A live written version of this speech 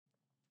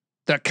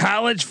The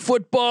college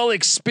football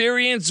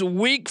experience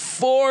week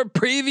 4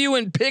 preview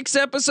and picks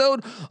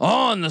episode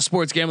on the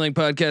Sports Gambling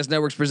Podcast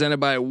Networks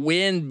presented by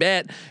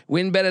WynnBET.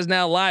 WynnBET is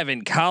now live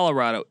in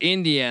Colorado,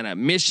 Indiana,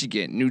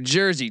 Michigan, New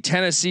Jersey,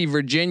 Tennessee,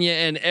 Virginia,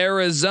 and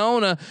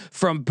Arizona.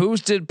 From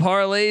boosted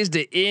parlays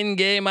to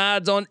in-game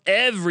odds on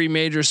every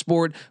major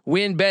sport,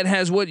 WynnBET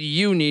has what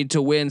you need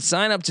to win.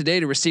 Sign up today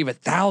to receive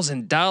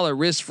 $1,000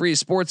 risk-free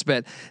sports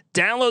bet.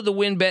 Download the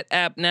WynnBET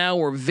app now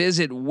or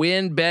visit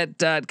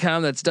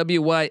wynnbet.com. That's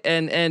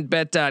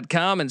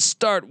WYNNBet.com and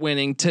start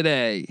winning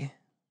today.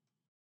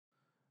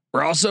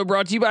 We're also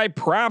brought to you by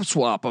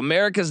PropSwap,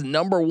 America's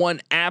 #1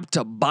 app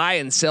to buy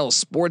and sell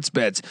sports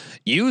bets.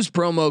 Use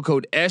promo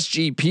code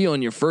SGP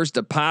on your first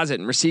deposit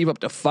and receive up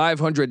to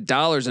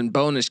 $500 in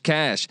bonus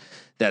cash.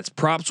 That's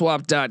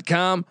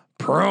PropSwap.com,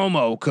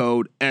 promo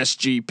code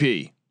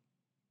SGP.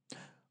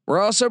 We're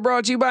also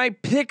brought to you by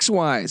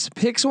Pickswise.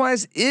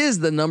 Pickswise is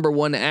the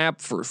 #1 app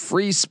for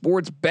free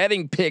sports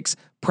betting picks,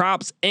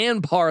 props,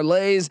 and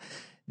parlays.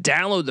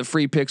 Download the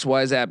free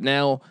Pickswise app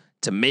now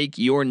to make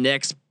your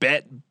next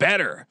bet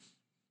better.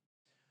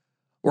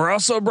 We're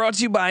also brought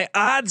to you by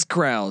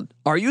OddsCrowd.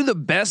 Are you the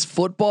best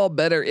football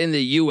bettor in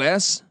the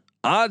U.S.?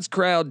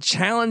 OddsCrowd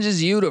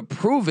challenges you to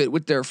prove it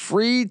with their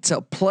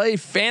free-to-play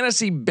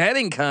fantasy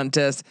betting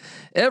contest.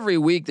 Every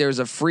week there's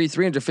a free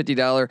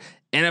 $350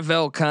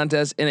 NFL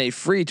contest and a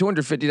free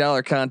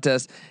 $250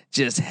 contest.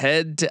 Just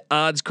head to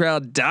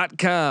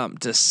oddscrowd.com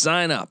to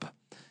sign up.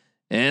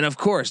 And of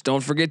course,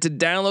 don't forget to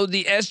download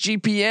the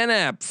SGPN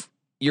app.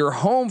 Your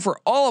home for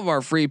all of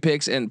our free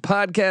picks and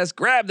podcasts.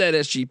 Grab that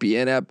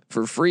SGPN app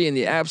for free in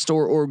the App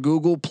Store or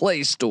Google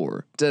Play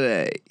Store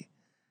today.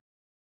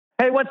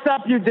 Hey, what's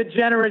up, you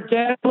degenerate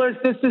gamblers?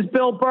 This is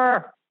Bill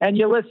Burr, and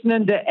you're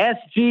listening to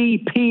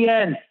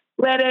SGPN.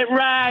 Let it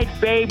ride,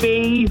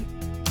 baby.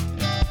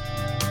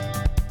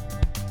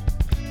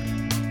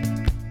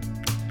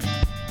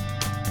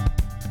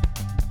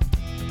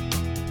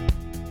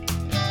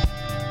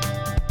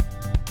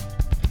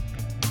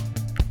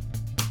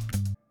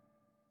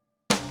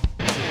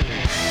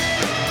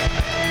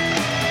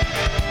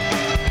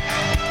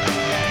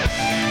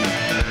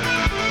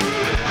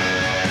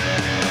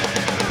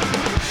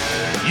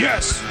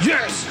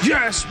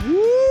 Yes.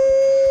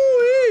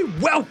 Woo!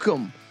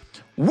 Welcome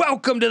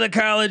to the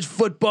college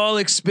football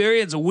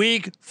experience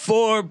week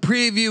 4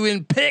 preview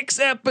and picks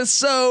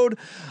episode.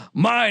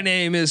 My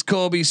name is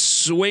Colby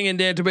Swinging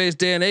Database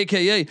Dan,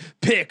 aka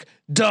Pick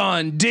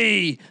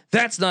Dundee.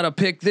 That's not a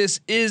pick. This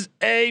is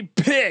a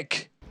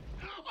pick.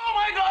 Oh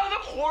my God, the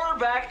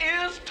quarterback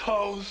is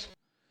toast.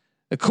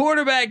 The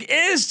quarterback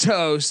is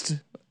toast.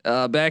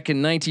 Back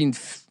in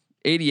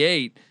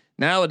 1988.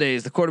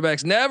 Nowadays, the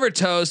quarterbacks never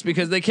toast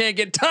because they can't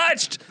get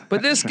touched.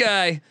 But this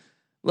guy,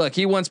 look,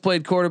 he once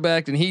played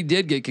quarterback and he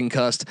did get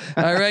concussed.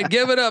 All right,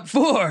 give it up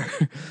for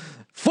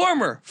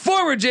former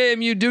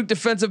JMU Duke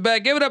defensive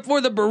back. Give it up for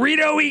the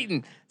burrito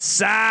eating,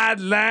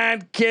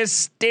 sideline kiss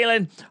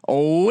stealing,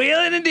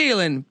 wheeling and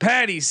dealing,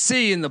 Patty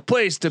C in the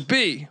place to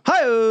be.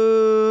 Hi,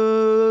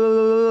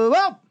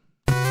 well.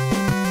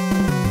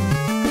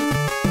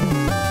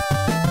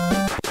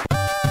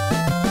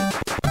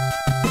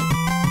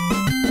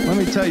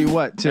 Let me tell you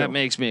what, too. That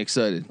makes me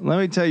excited. Let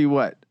me tell you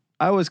what.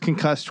 I was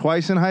concussed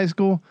twice in high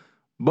school.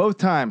 Both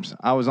times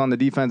I was on the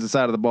defensive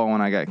side of the ball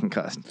when I got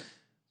concussed.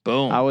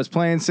 Boom. I was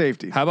playing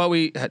safety. How about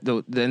we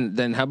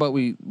then how about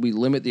we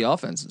limit the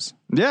offenses?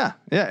 Yeah,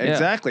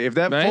 exactly. If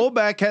that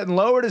fullback hadn't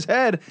lowered his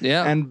head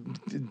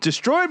and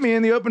destroyed me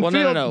in the open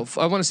field. No.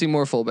 I want to see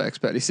more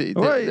fullbacks, Patty C.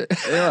 Right.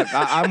 Look,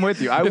 I'm with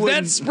you. If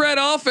that spread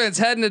offense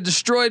hadn't have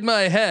destroyed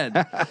my head,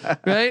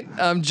 right?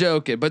 I'm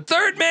joking. But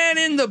third man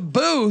in the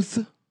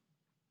booth,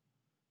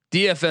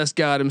 DFS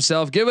God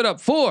himself. Give it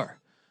up for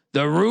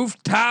the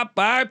rooftop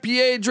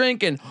IPA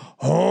drinking,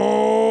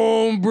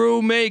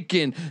 homebrew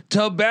making,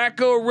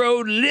 Tobacco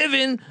Road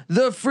living,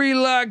 the free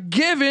lock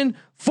giving,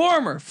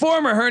 former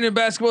Herndon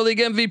Basketball League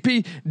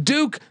MVP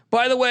Duke.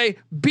 By the way,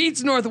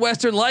 beats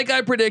Northwestern like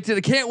I predicted.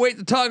 I can't wait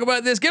to talk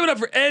about this. Give it up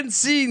for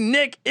NC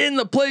Nick in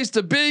the place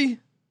to be.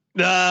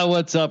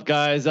 What's up,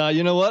 guys?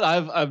 You know what?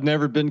 I've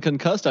never been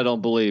concussed, I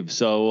don't believe.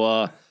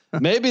 So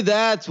maybe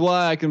that's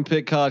why I can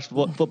pick college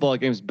football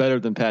games better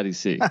than Patty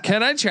C.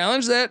 Can I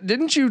challenge that?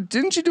 Didn't you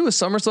do a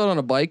somersault on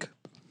a bike?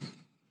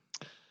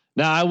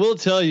 Now I will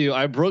tell you,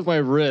 I broke my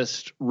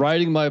wrist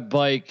riding my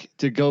bike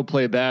to go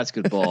play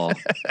basketball,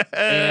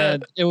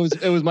 and it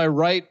was my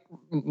right.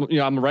 You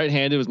know, I'm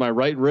right-handed. It was my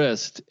right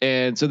wrist,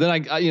 and so then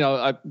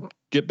I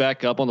get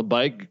back up on the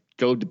bike,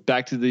 go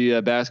back to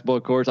the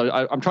basketball courts.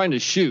 I'm trying to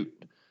shoot,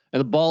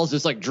 and the ball's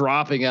just like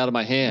dropping out of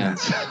my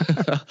hands.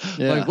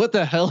 Like, what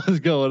the hell is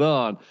going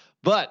on?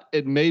 But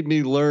it made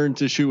me learn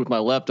to shoot with my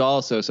left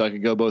also, so I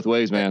could go both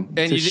ways, man.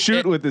 And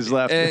shoot with his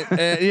left.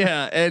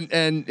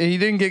 And he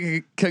didn't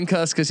get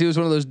concussed because he was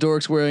one of those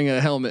dorks wearing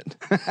a helmet.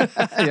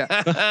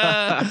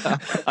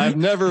 I've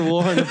never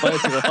worn a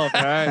bicycle helmet.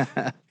 All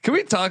right. Can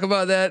we talk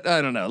about that?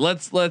 I don't know.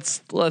 Let's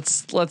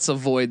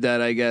avoid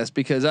that, I guess,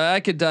 because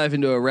I could dive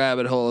into a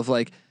rabbit hole of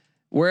like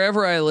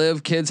wherever I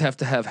live, kids have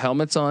to have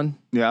helmets on.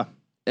 Yeah.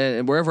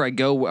 and wherever I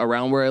go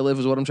around where I live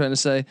is what I'm trying to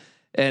say.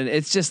 And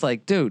it's just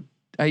like, dude,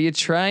 are you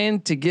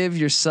trying to give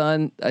your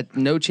son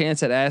no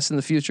chance at ass in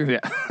the future? Yeah.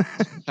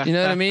 You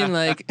know what I mean?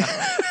 Like,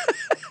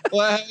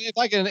 Well, if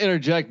I can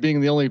interject,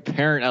 being the only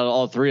parent out of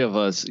all three of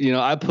us,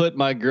 I put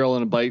my girl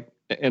in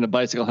a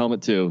bicycle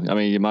helmet too. I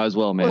mean, you might as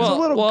well, man. Well,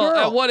 a little girl.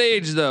 At what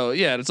age though?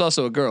 Yeah, it's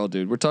also a girl,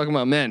 dude. We're talking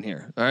about men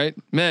here. All right,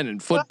 men in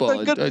football.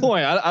 That's a good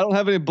point. I don't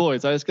have any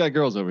boys. I just got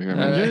girls over here,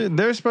 man.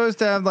 They're supposed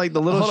to have like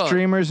the little Hold on.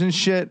 streamers and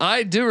shit.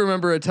 I do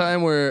remember a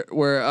time where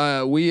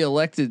we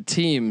elected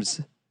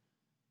teams.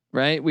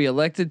 Right, we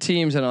elected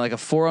teams in like a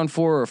 4-on-4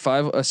 or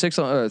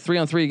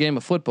 3-on-3 game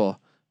of football.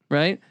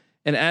 Right,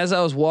 and as I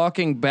was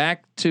walking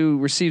back to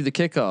receive the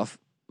kickoff,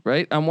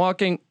 right, I'm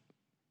walking.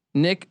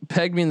 Nick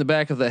pegged me in the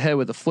back of the head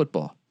with a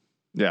football.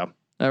 Yeah.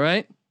 All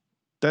right.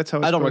 That's how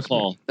it's I don't supposed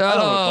to be.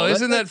 recall. Oh,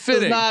 isn't that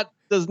fitting?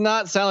 Does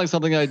not sound like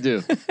something I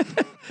do.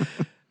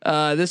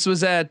 This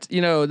was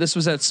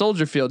at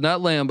Soldier Field,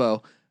 not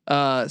Lambeau.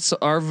 So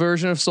our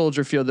version of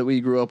Soldier Field that we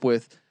grew up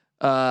with.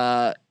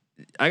 I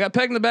got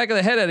pegged in the back of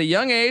the head at a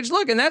young age.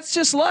 Look, and that's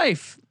just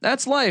life.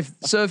 That's life.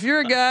 So if you're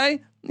a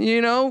guy,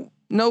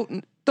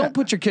 don't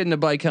put your kid in a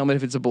bike helmet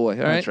if it's a boy.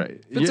 All right. That's right.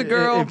 If it's a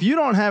girl, if you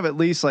don't have at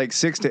least like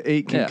 6 to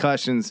 8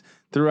 concussions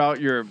throughout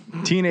your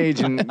teenage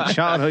and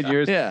childhood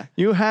years,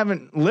 you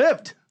haven't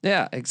lived.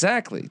 Yeah,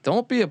 exactly.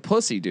 Don't be a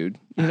pussy, dude.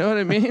 You know what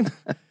I mean?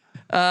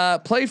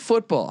 Play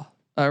football.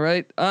 All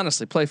right.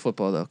 Honestly, play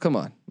football though. Come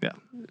on. Yeah.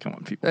 Come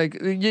on, people. Like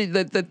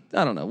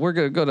I don't know. We're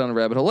gonna go down a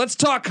rabbit hole. Let's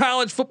talk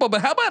college football.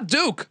 But how about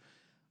Duke?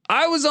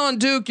 I was on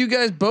Duke. You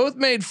guys both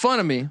made fun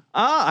of me.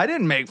 I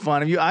didn't make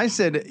fun of you. I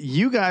said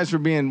you guys were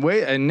being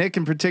and Nick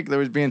in particular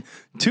was being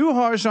too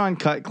harsh on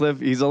Cutcliffe.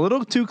 He's a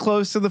little too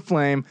close to the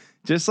flame,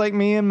 just like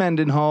me and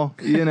Mendenhall.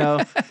 You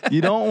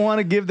don't want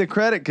to give the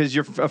credit because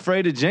you're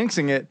afraid of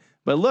jinxing it.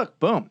 But look,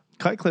 boom,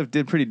 Cutcliffe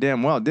did pretty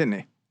damn well, didn't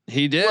he?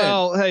 He did.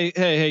 Well,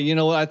 hey, you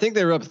know what? I think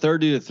they were up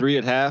 30-3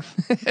 at half,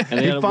 and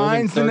they He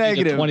finds the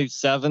negative.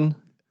 27.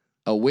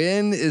 A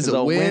win is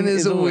a win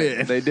is a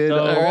win. They did.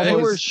 So they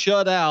were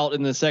shut out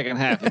in the second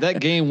half. If that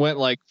game went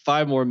like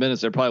 5 more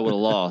minutes, they probably would have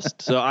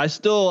lost. So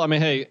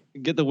hey,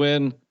 get the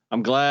win.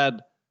 I'm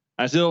glad.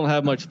 I still don't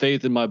have much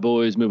faith in my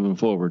boys moving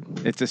forward.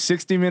 It's a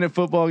 60-minute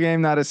football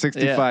game, not a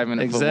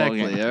 65-minute football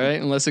game. Exactly. All right,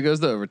 unless it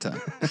goes to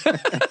overtime.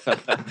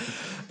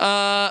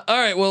 All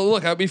right. Well,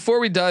 look.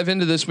 Before we dive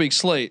into this week's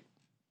slate,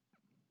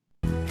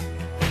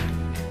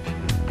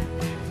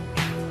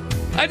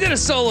 I did a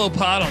solo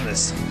pod on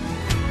this.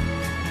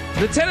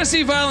 The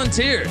Tennessee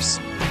Volunteers.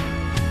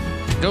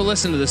 Go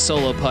listen to this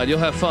solo pod. You'll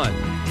have fun.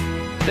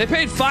 They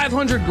paid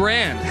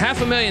 $500,000,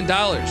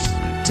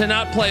 $500,000 to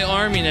not play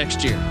Army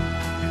next year.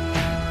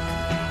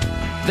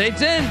 They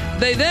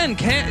then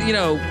can't,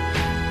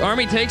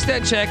 Army takes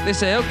that check. They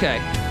say, okay,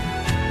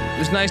 it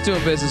was nice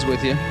doing business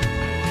with you.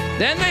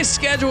 Then they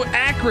schedule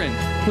Akron,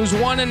 who's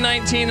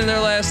 1-19 in their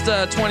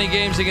last 20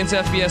 games against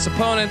FBS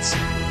opponents.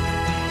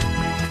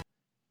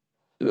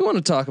 We want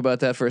to talk about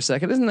that for a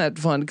second. Isn't that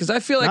fun? Because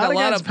I feel like not a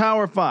lot against of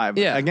Power 5,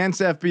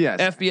 against FBS.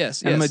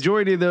 FBS, and the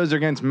majority of those are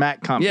against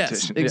MAC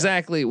competition. Yes,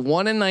 exactly.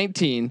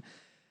 1-19.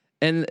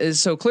 And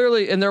so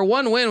clearly, and their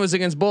one win was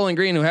against Bowling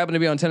Green, who happened to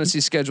be on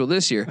Tennessee's schedule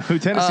this year. Who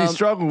Tennessee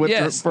struggled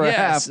with for a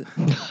half.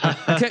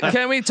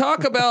 Can we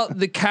talk about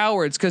the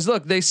cowards? Because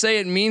look, they say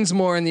it means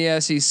more in the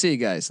SEC,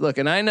 guys. Look,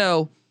 and I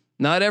know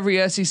not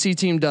every SEC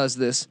team does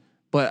this,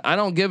 but I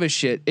don't give a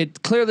shit.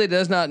 It clearly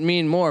does not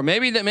mean more.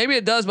 Maybe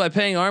it does by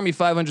paying Army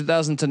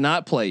 $500,000 to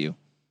not play you.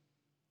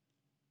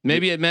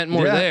 Maybe it meant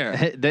more there.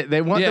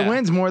 They want the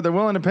wins more. They're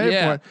willing to pay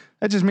for it.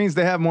 That just means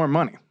they have more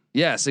money.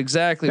 Yes,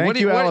 exactly. Thank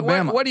you,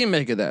 Alabama. What do you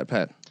make of that,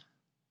 Pat?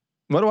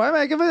 What do I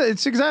make of it?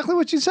 It's exactly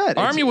what you said.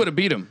 Army would have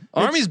beat them.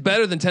 Army's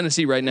better than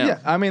Tennessee right now. Yeah,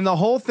 I mean the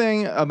whole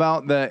thing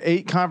about the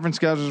 8 conference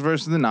schedules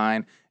versus the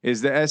 9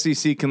 is the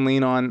SEC can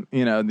lean on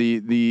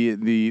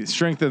the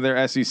strength of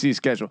their SEC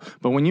schedule.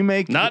 But when you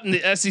make not in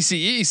the SEC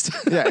East.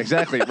 Yeah,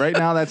 exactly. Right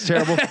now that's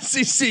terrible.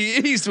 SEC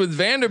East with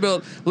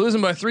Vanderbilt losing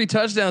by 3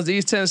 touchdowns to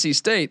East Tennessee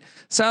State.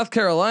 South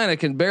Carolina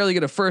can barely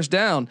get a first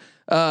down.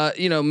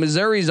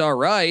 Missouri's all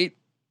right.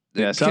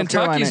 Yeah,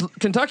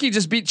 Kentucky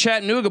just beat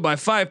Chattanooga by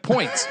 5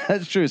 points.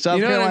 That's true. South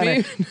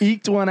Carolina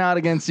eked one out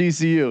against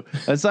ECU.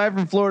 Aside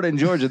from Florida and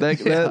Georgia,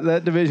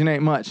 that division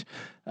ain't much.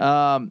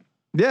 And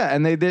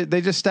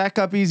they just stack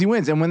up easy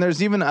wins. And when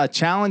there's even a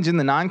challenge in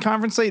the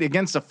non-conference slate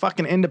against a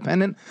fucking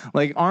independent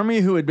like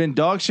Army, who had been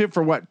dog shit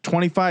for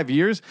 25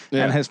 years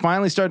and has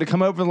finally started to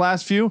come over the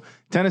last few,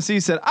 Tennessee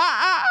said,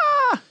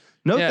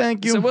 no,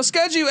 thank you. So we'll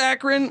schedule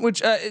Akron,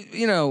 which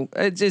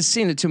it's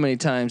seen it too many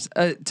times.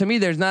 To me,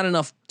 there's not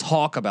enough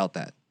talk about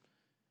that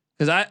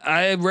because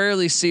I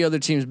rarely see other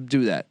teams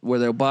do that where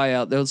they'll buy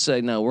out. They'll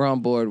say, "No, we're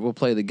on board. We'll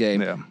play the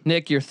game." Yeah.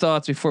 Nick, your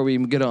thoughts before we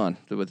even get on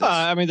with this?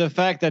 I mean, the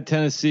fact that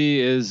Tennessee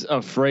is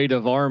afraid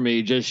of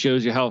Army just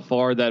shows you how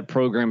far that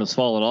program has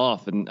fallen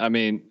off. And I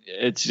mean,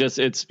 it's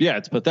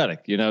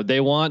pathetic.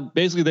 They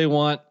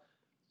want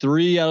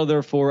 3 out of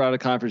their 4 out of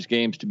conference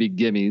games to be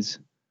gimmies.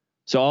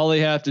 So all they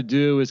have to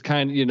do is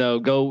kind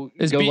of, go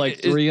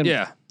like 3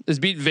 and is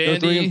beat Go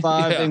Vandy.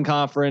 3-5 in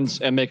conference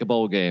and make a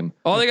bowl game.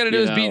 All they got to do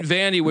is beat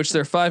Vandy, which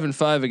they're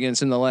 5-5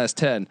 against in the last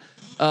 10.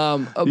 You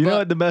know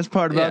what the best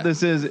part about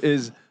this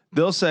is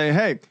they'll say,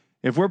 hey,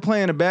 if we're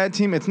playing a bad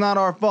team, it's not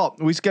our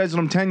fault. We scheduled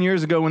them 10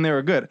 years ago when they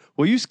were good.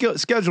 Well, you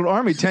scheduled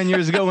Army 10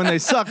 years ago when they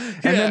sucked,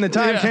 and then the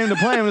time came to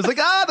play them. It's like,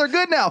 they're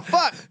good now.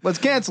 Fuck, let's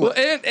cancel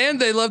it. And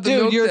they love to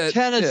Dude, you're that.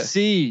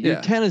 Tennessee. Yeah.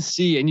 You're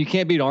Tennessee, and you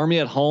can't beat Army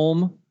at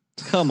home.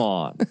 Come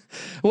on.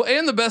 Well,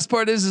 and the best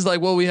part is like,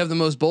 well, we have the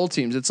most bowl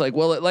teams. It's like,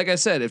 well, like I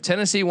said, if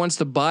Tennessee wants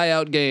to buy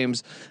out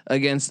games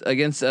against,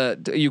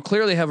 you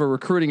clearly have a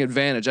recruiting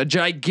advantage, a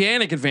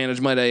gigantic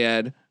advantage, might I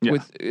add,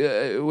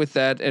 with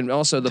that, and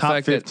also the Top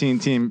fact 15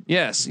 that team.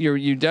 Yes,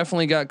 you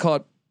definitely got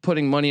caught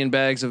putting money in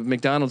bags of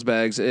McDonald's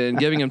bags and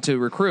giving them to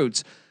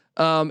recruits,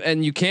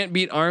 and you can't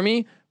beat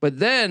Army. But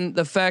then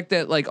the fact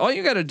that like all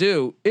you got to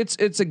do,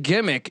 it's a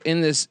gimmick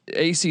in this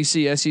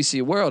ACC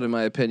SEC world, in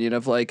my opinion,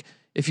 of like.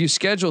 If you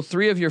schedule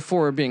 3 of your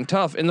 4 being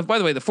tough, and by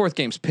the way, the 4th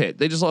game's Pitt.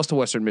 They just lost to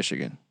Western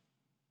Michigan.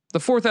 The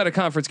 4th out of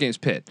conference game's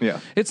Pitt. Yeah,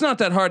 it's not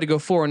that hard to go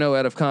 4-0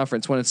 out of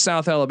conference when it's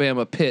South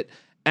Alabama, Pitt,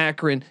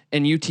 Akron,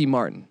 and UT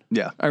Martin.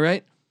 Yeah, all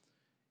right.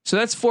 So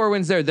that's 4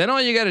 wins there. Then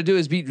all you got to do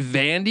is beat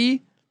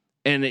Vandy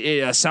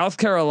and South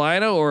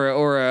Carolina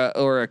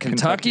or a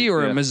Kentucky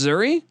or a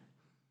Missouri.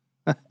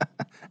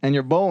 and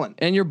you're bowling.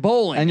 And you're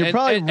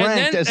probably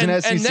ranked as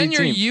an SEC team. And then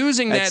you're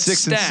using that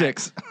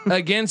 6-6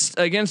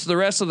 against the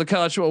rest of the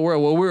college football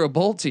world. Well, we're a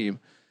bowl team.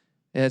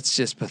 It's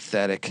just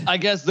pathetic. I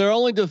guess their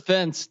only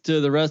defense to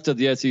the rest of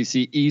the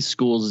SEC East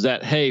schools is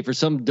that, hey, for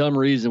some dumb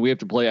reason, we have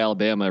to play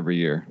Alabama every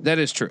year. That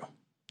is true.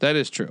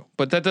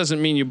 But that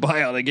doesn't mean you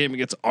buy out a game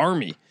against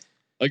Army.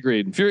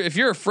 Agreed. If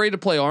you're afraid to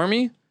play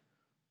Army,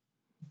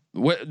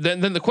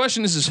 then the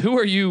question is who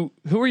are you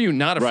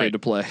not afraid to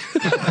play?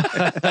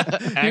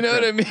 You know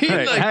what I mean?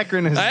 Right. Like,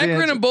 Akron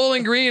and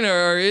Bowling Green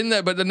are in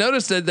that, but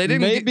notice that they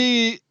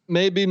didn't.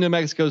 Maybe New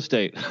Mexico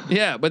State.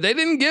 Yeah, but they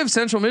didn't give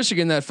Central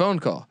Michigan that phone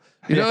call.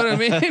 You know what I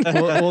mean?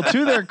 well,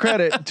 to their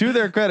credit,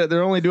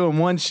 they're only doing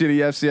one shitty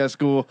FCS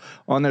school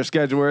on their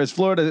schedule, whereas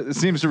Florida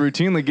seems to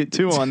routinely get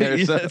 2 on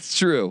there. So.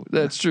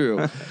 That's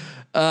true.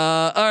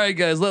 All right,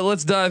 guys,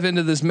 let's dive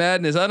into this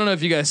madness. I don't know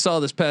if you guys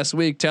saw this past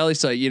week. Tally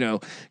Site,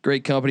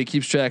 great company,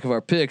 keeps track of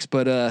our picks,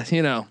 but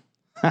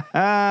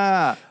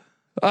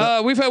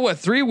we've had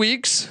 3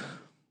 weeks.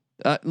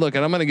 Look,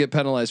 and I'm gonna get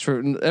penalized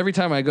for every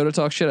time I go to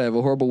talk shit. I have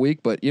a horrible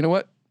week, but you know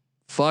what?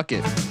 Fuck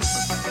it.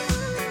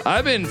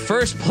 I've been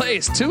first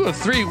place 2 of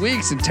 3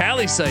 weeks in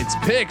Tally Site's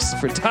picks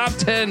for top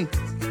 10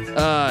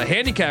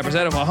 handicappers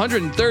out of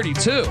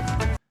 132.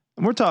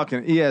 We're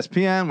talking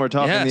ESPN. We're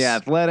talking The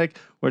Athletic.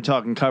 We're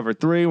talking Cover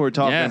 3. We're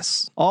talking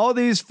all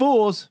these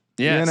fools.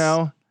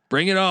 Yes.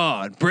 Bring it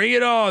on,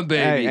 baby.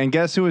 Hey, and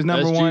guess who was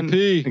number SGP. 1?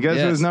 And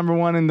guess who was number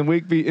 1 in the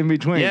week in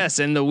between? Yes,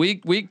 and the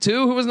week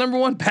 2, who was number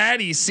 1?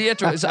 Patty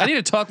Cietra. So I need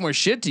to talk more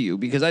shit to you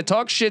because I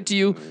talk shit to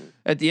you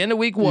at the end of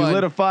week 1. You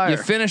lit a fire. You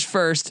finished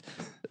first.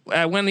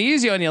 I went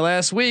easy on you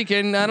last week,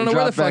 and I don't know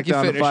where the fuck you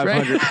finished.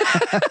 Right?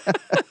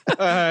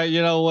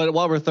 You know what?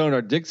 While we're throwing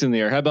our dicks in the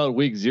air, how about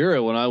week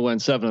 0 when I went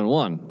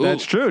 7-1?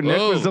 That's true. Nick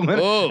was the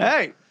winner.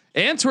 Hey.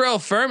 And Terrell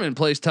Furman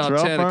plays top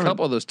 10 a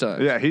couple of those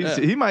times. Yeah,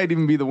 he might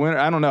even be the winner.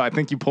 I don't know. I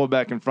think you pulled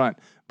back in front,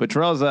 but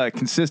Terrell's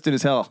consistent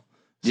as hell.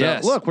 So,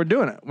 look, we're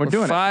doing it. We're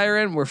doing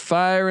it. We're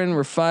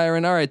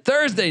firing. All right,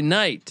 Thursday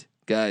night,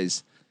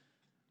 guys.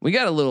 We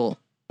got a little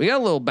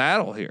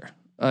battle here.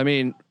 I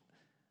mean,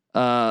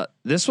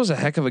 this was a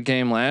heck of a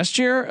game last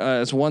year.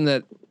 It's one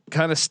that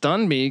kind of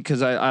stunned me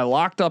because I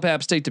locked up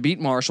App State to beat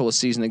Marshall a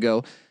season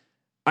ago.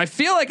 I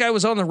feel like I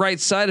was on the right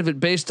side of it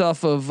based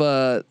off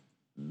of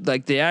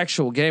like the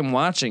actual game,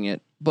 watching it.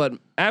 But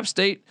App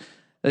State,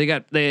 they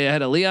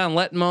had a Leon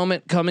Lett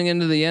moment coming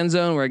into the end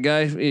zone where a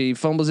guy he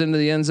fumbles into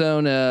the end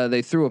zone.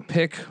 They threw a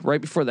pick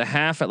right before the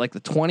half at like the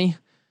 20.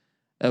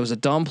 That was a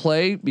dumb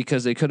play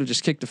because they could have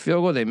just kicked a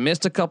field goal. They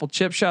missed a couple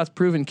chip shots,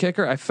 proven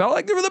kicker. I felt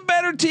like they were the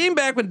better team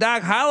back when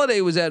Doc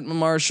Holliday was at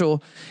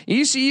Marshall.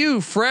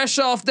 ECU fresh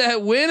off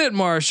that win at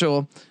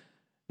Marshall.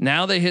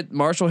 Now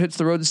Marshall hits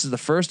the road. This is the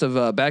first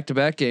of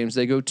back-to-back games.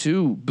 They go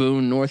to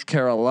Boone, North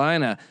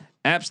Carolina.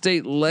 App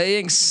State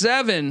laying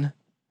 7.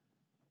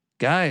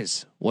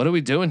 Guys, what are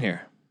we doing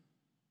here?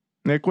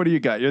 Nick, what do you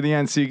got? You're the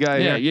NC guy.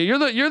 Yeah,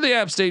 here. you're the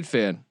App State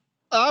fan.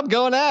 I'm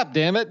going App,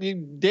 damn it. You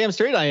damn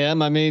straight I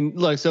am. I mean,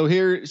 look,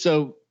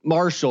 so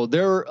Marshall,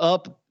 they're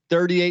up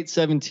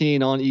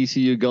 38-17 on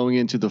ECU going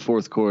into the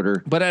 4th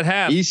quarter. But at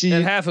half, it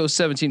was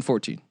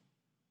 17-14.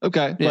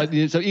 Okay. Yeah. But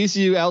so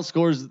ECU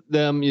outscores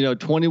them,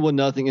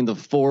 21-0 in the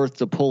 4th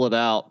to pull it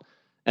out.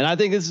 And I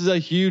think this is a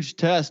huge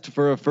test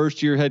for a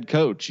first-year head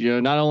coach.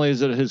 Not only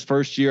is it his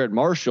first year at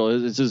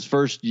Marshall, it's his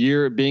first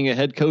year being a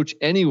head coach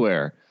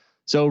anywhere.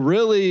 So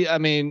really, I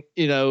mean,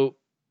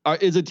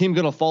 is a team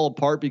going to fall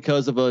apart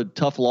because of a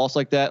tough loss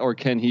like that, or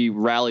can he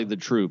rally the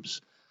troops?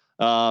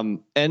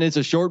 And it's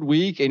a short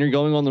week, and you're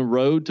going on the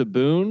road to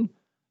Boone.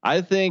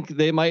 I think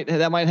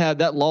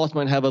that loss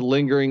might have a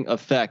lingering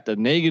effect, a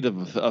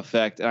negative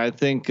effect, and I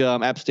think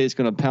App State's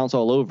going to pounce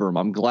all over them.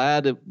 I'm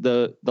glad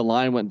the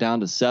line went down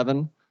to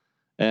 7.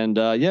 And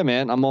yeah,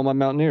 man, I'm on my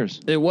Mountaineers.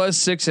 It was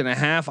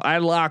 6.5. I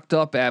locked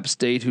up App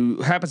State,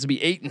 who happens to be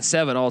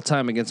 8-7 all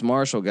time against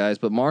Marshall, guys.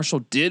 But Marshall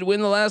did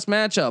win the last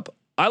matchup.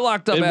 I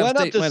locked up. It App went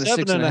State up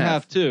to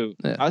 7.5 too.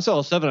 Yeah. I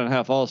saw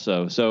 7.5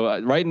 also.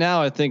 So right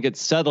now, I think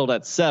it's settled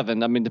at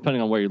 7. I mean,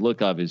 depending on where you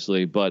look,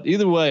 obviously. But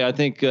either way, I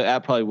think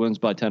App probably wins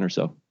by 10 or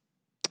so.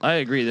 I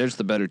agree. There's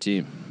the better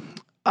team.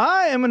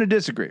 I am going to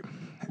disagree.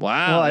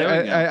 Wow. Well,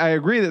 I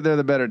agree that they're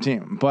the better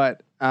team,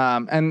 but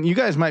and you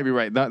guys might be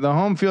right. The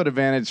home field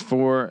advantage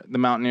for the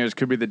Mountaineers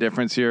could be the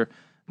difference here.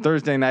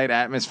 Thursday night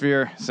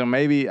atmosphere, so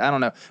maybe I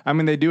don't know. I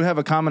mean, they do have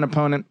a common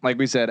opponent, like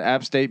we said.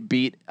 App State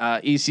beat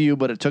ECU,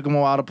 but it took them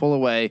a while to pull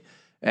away.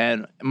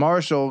 And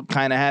Marshall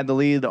kind of had the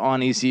lead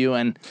on ECU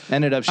and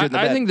ended up shooting the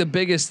bed. I think the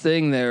biggest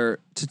thing there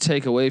to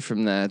take away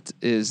from that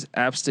is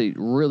App State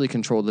really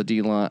controlled the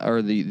D line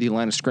or the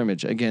line of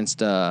scrimmage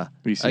against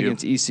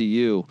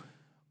ECU.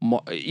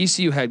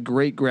 ECU had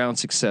great ground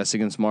success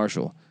against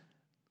Marshall.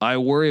 I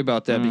worry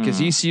about that because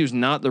ECU is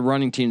not the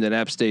running team that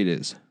App State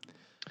is.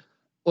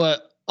 Well,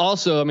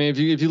 also, I mean, if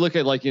you look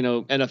at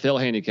NFL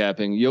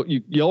handicapping,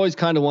 you always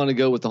kind of want to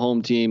go with the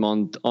home team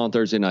on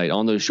Thursday night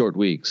on those short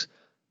weeks.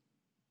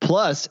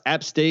 Plus,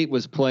 App State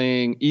was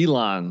playing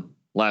Elon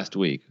last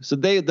week, so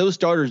those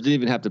starters didn't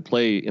even have to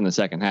play in the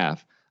second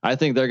half. I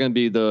think they're going to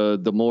be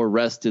the more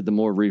rested, the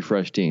more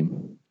refreshed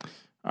team.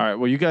 All right.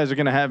 Well, you guys are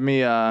going to have me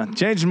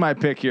changing my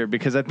pick here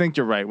because I think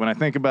you're right. When I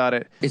think about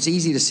it, it's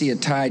easy to see a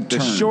tide turn.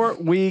 The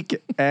short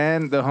week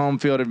and the home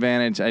field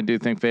advantage, I do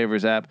think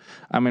favors App.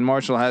 I mean,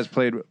 Marshall has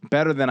played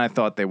better than I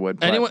thought they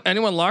would.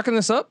 Anyone locking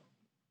this up?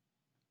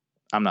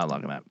 I'm not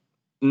locking that.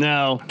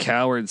 No,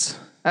 cowards,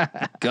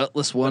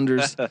 gutless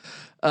wonders.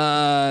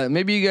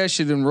 Maybe you guys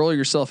should enroll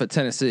yourself at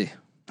Tennessee.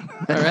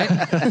 All right,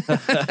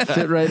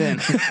 fit right in.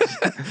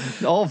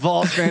 All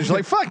Vols fans are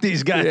like, fuck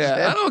these guys. Yeah,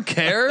 man. I don't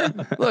care.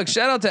 Look,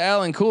 shout out to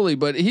Alan Cooley,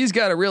 but he's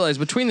got to realize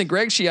between the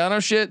Greg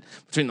Schiano shit,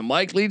 between the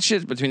Mike Leach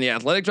shit, between the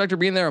athletic director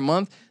being there a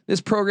month,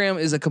 this program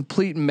is a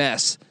complete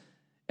mess.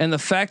 And the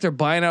fact they're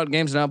buying out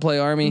games and not play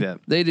Army,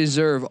 they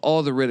deserve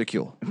all the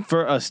ridicule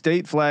for a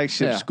state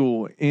flagship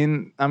school.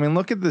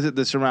 Look at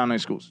the surrounding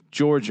schools: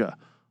 Georgia,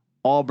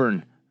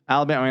 Auburn,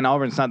 Alabama. I mean,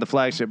 Auburn's not the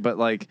flagship, but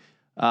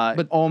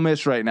Ole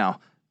Miss right now.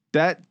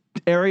 That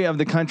area of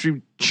the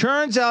country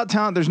churns out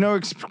talent. There's no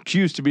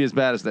excuse to be as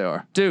bad as they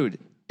are. Dude,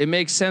 it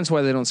makes sense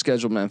why they don't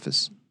schedule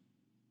Memphis.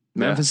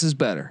 Memphis is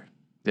better.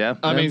 Yeah.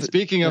 I mean,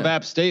 speaking of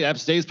App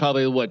State's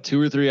probably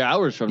 2 or 3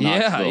 hours from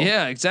Knoxville.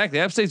 Yeah, exactly.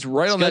 App State's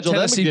right on that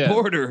Tennessee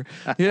border.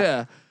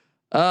 Yeah.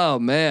 Oh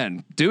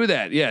man, do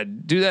that. Yeah,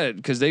 do that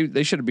because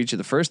they should have beat you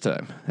the first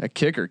time. That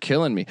kicker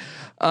killing me.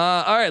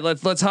 All right,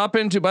 let's hop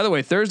into. By the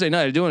way, Thursday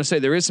night, I do want to say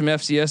there is some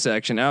FCS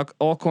action.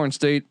 Alcorn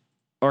State,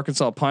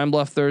 Arkansas Pine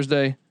Bluff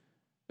Thursday.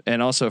 And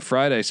also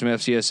Friday, some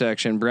FCS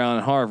action, Brown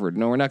and Harvard.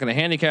 No, we're not going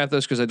to handicap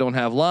those because I don't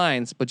have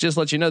lines, but just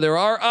let you know there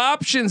are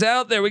options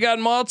out there. We got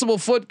multiple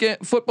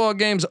football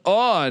games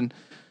on,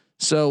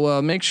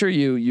 so make sure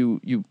you'll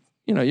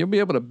be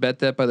able to bet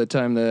that by the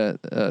time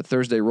the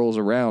Thursday rolls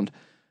around.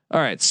 All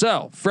right,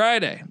 so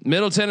Friday,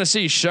 Middle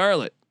Tennessee,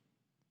 Charlotte,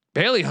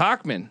 Bailey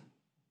Hockman,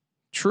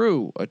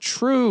 a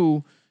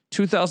true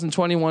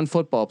 2021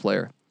 football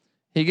player.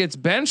 He gets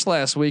benched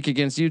last week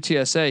against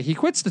UTSA. He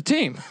quits the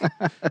team.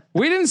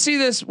 We didn't see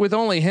this with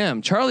only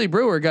him. Charlie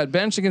Brewer got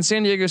benched against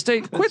San Diego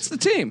State. Quits the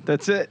team.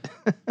 That's it.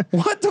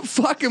 What the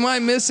fuck am I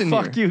missing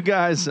here? Fuck you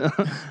guys.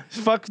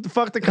 fuck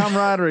the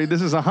camaraderie.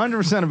 This is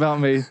 100% about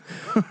me.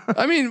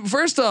 I mean,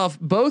 first off,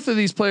 both of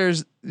these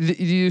players.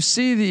 You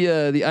see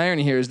the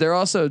irony here is they're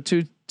also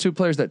two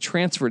players that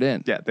transferred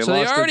in. Yeah, they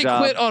already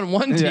quit on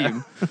one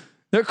team. Yeah.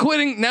 They're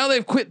quitting now.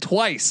 They've quit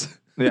twice.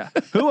 Yeah.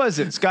 Who was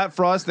it? Scott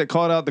Frost that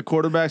called out the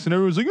quarterbacks and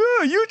everyone's like,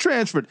 "Oh, you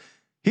transferred."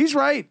 He's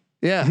right.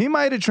 Yeah. He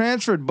might have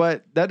transferred,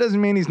 but that doesn't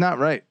mean he's not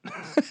right.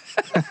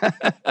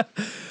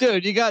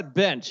 Dude, you got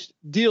benched.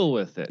 Deal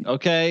with it.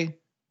 Okay.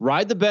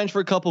 Ride the bench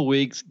for a couple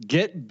weeks,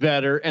 get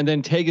better, and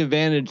then take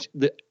advantage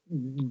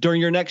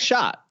during your next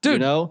shot.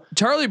 Dude,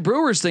 Charlie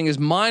Brewer's thing is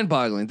mind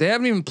boggling. They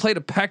haven't even played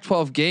a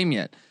Pac-12 game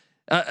yet.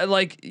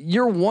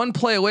 You're one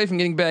play away from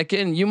getting back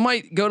in. You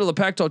might go to the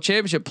Pac-12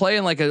 championship, play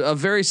in a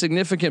very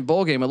significant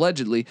bowl game,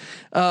 allegedly,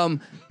 and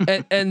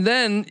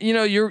then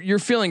you're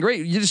feeling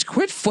great. You just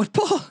quit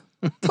football.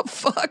 The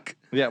fuck?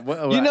 Yeah.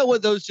 You know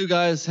what those two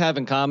guys have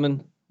in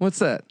common? What's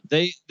that?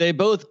 They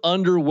both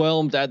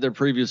underwhelmed at their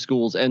previous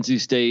schools, NC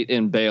State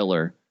and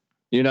Baylor.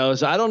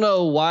 So I don't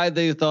know why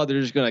they thought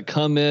they're just going to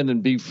come in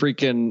and be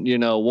freaking,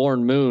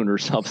 Warren Moon or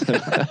something.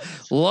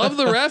 Love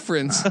the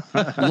reference.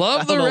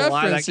 Love the reference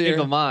why that came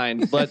to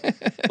mind.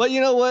 But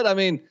you know what? I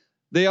mean,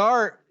 they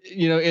are,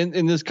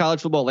 in this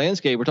college football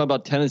landscape, we're talking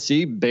about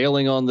Tennessee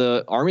bailing on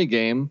the Army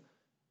game.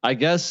 I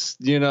guess,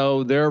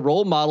 their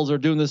role models are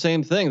doing the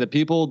same thing. The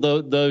people,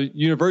 the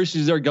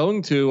universities they're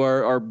going to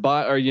are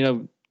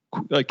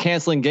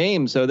canceling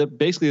games. So they're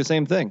basically the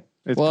same thing.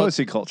 It's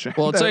pussy culture.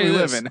 Well, I'll tell you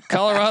this: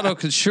 Colorado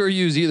could sure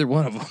use either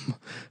one of them.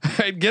 All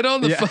right, get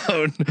on the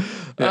phone.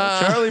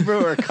 Charlie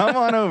Brewer, come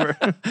on over.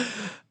 All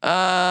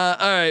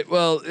right.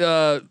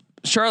 Well,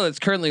 Charlotte's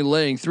currently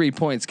laying 3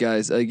 points,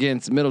 guys,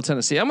 against Middle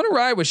Tennessee. I'm going to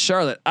ride with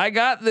Charlotte. I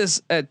got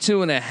this at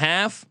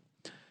 2.5.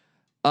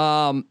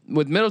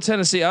 With Middle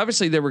Tennessee,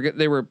 obviously they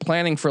were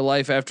planning for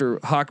life after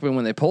Hockman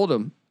when they pulled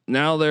him.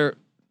 Now they're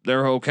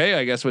okay,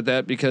 I guess, with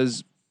that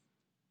because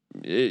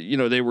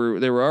they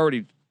were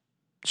already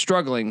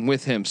struggling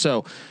with him.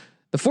 So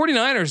the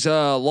 49ers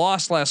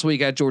lost last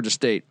week at Georgia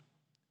State.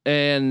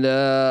 And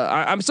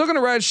I'm still going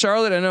to ride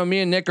Charlotte. I know me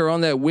and Nick are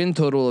on that win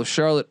total of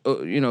Charlotte,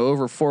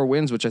 over 4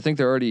 wins, which I think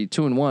they're already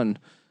 2-1.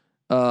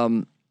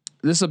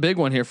 This is a big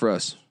one here for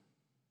us.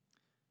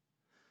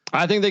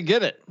 I think they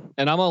get it,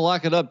 and I'm gonna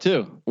lock it up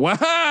too.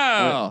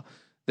 Wow,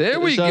 there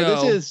we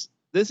go.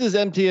 This is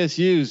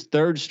MTSU's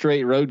 3rd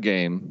straight road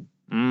game,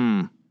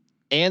 and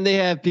they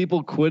have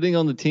people quitting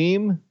on the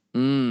team.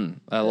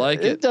 I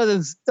like it.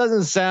 It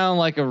doesn't sound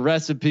like a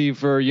recipe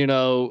for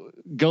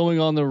going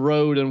on the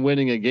road and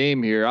winning a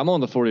game here. I'm on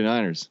the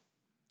 49ers.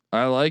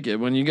 I like it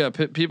when you got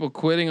people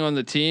quitting on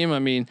the team. I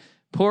mean,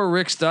 poor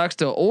Rick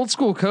Stockstill, old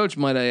school coach,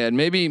 might I add.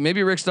 Maybe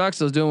Rick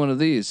Stockstill's doing one of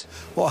these.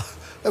 Well,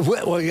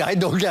 I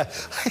don't get.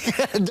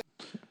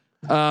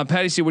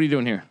 Patty C, what are you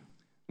doing here?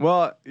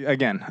 Well,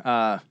 again,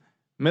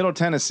 Middle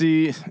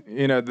Tennessee,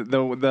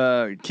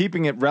 the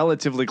keeping it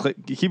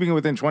keeping it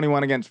within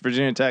 21 against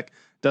Virginia Tech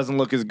doesn't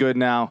look as good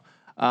now.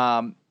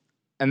 And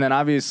then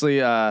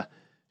obviously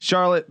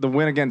Charlotte, the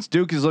win against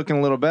Duke is looking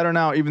a little better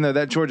now, even though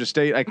that Georgia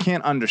State, I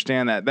can't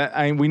understand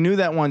that. We knew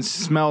that one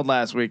smelled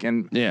last week,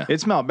 and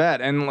it smelled bad,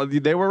 and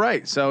they were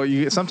right.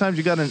 So sometimes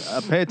you got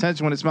to pay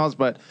attention when it smells.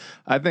 But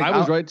I think I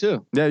was right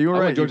too. Yeah, you were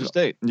right. Georgia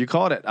State. You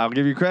called it. I'll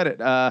give you credit.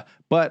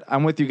 But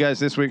I'm with you guys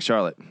this week,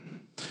 Charlotte.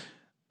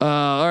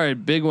 All right,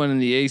 big one in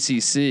the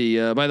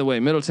ACC. By the way,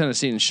 Middle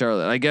Tennessee and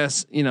Charlotte. I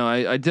guess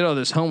I did all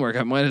this homework.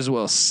 I might as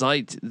well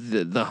cite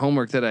the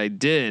homework that I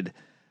did.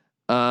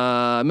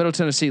 Middle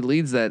Tennessee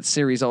leads that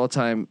series all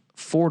time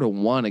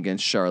 4-1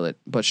 against Charlotte,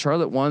 but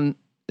Charlotte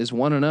is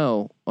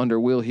 1-0 under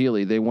Will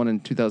Healy. They won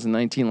in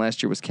 2019.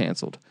 Last year was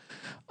canceled.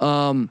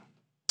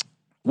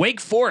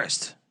 Wake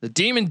Forest, the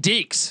Demon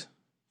Deeks,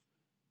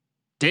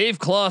 Dave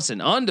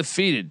Clawson,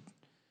 undefeated.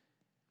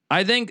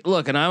 I think,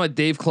 look, and I'm a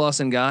Dave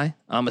Clawson guy.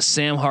 I'm a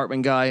Sam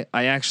Hartman guy.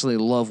 I actually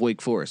love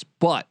Wake Forest,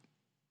 but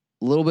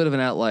a little bit of an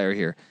outlier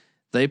here.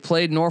 They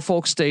played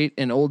Norfolk State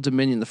and Old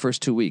Dominion the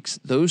first 2 weeks.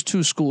 Those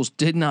two schools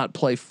did not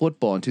play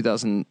football in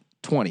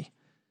 2020.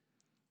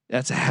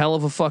 That's a hell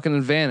of a fucking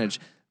advantage.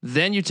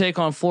 Then you take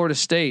on Florida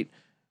State.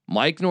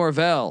 Mike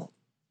Norvell,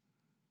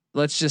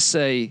 let's just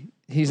say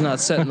he's not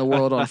setting the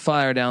world on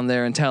fire down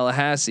there in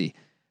Tallahassee.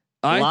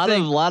 A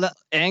lot of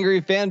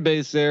angry fan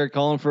base there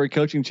calling for a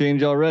coaching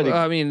change already.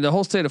 I mean, the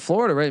whole state of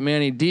Florida, right?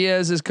 Manny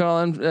Diaz is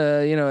calling,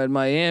 at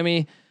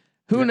Miami.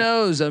 Who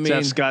knows? I mean,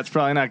 Jeff Scott's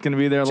probably not going to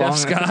be there long. Jeff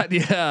Scott,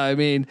 yeah. I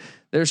mean,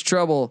 there's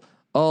trouble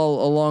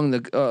all along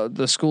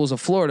the schools of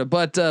Florida,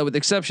 but with the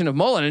exception of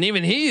Mullen, and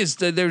even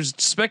there's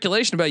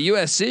speculation about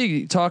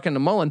USC talking to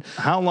Mullen.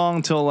 How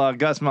long till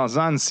Gus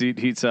Malzahn's seat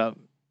heats up?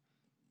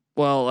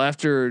 Well,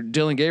 after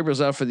Dylan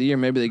Gabriel's out for the year,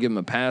 maybe they give him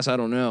a pass. I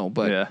don't know,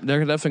 but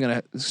they're definitely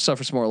going to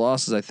suffer some more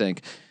losses, I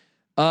think.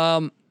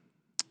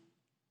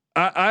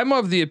 I'm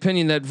of the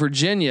opinion that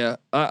Virginia,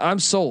 I'm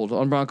sold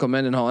on Bronco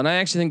Mendenhall, and I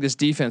actually think this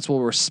defense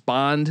will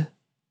respond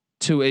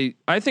to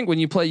I think when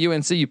you play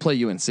UNC, you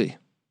play UNC.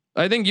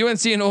 I think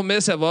UNC and Ole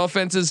Miss have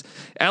offenses.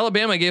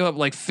 Alabama gave up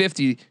like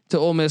 50 to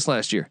Ole Miss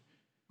last year.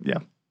 Yeah,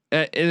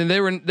 and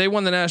they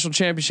won the national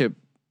championship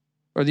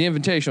or the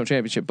invitational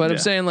championship. But I'm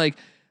saying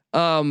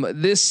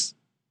this.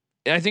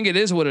 I think it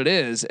is what it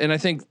is, and I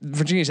think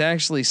Virginia's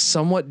actually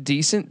somewhat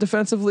decent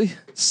defensively.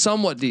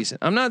 Somewhat decent.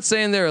 I'm not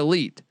saying they're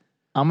elite.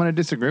 I'm going to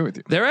disagree with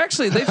you.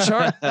 They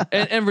chart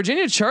and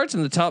Virginia charts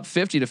in the top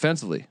 50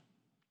 defensively.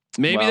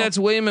 Maybe that's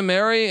William and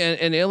Mary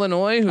and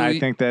Illinois. I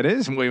think that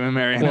is William and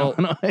Mary and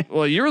Illinois.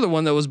 Well, you're the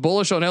one that was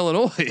bullish on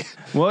Illinois.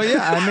 Well,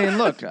 yeah. I mean,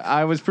 look,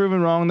 I was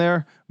proven wrong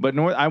there, but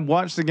I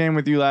watched the game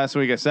with you last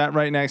week. I sat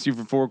right next to you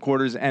for 4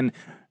 quarters, and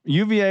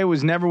UVA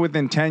was never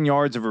within 10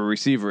 yards of a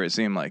receiver. It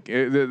seemed like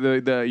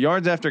the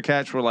yards after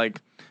catch were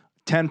like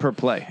 10 per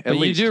play. At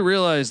least. You do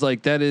realize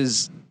that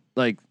is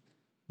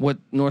what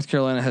North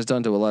Carolina has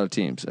done to a lot of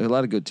teams, a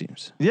lot of good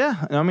teams.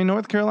 Yeah. I mean,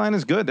 North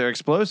Carolina's good. They're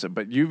explosive,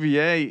 but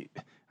UVA,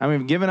 I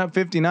mean, giving up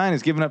 59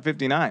 is giving up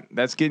 59.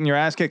 That's getting your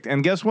ass kicked.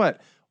 And guess what?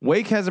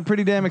 Wake has a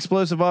pretty damn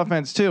explosive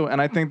offense too,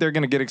 and I think they're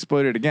going to get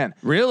exploited again.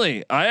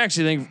 Really? I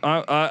actually think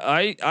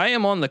I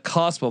am on the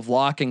cusp of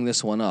locking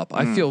this one up.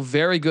 I feel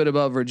very good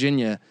about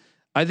Virginia.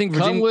 I think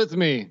Virginia. Come with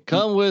me.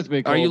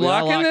 Colby. Are you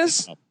locking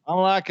this? I'm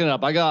locking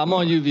up. I'm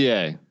on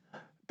UVA.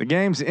 The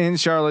game's in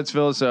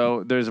Charlottesville,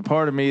 so there's a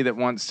part of me that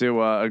wants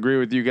to agree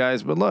with you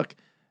guys. But look,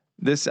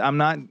 I'm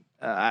not.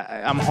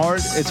 I'm hard.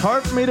 It's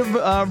hard for me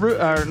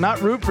to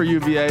not root for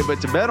UVA, but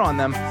to bet on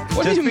them.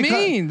 What do you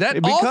mean? That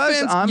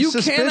offense, I'm you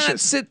suspicious. cannot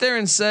sit there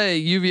and say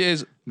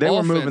UVA's They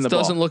were moving the ball.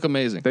 Doesn't look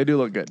amazing. They do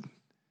look good.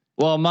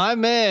 Well, my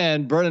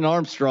man Brennan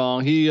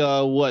Armstrong, he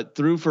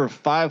threw for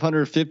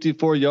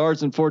 554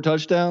 yards and 4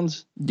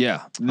 touchdowns.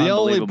 Yeah. The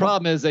only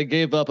problem is they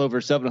gave up over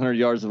 700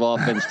 yards of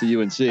offense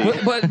to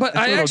UNC. But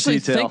I actually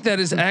detail. think that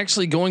is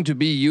actually going to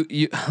be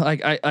you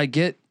like I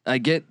get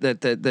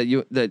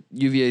that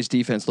UVA's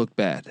defense looked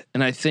bad,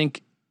 and I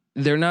think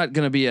they're not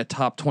going to be a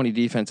top 20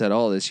 defense at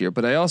all this year.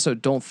 But I also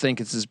don't think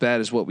it's as bad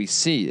as what we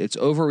see. It's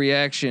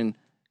overreaction,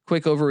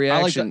 quick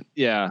overreaction.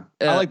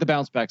 I like the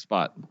bounce back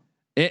spot.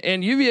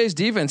 And UVA's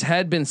defense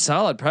had been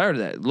solid prior to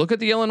that. Look at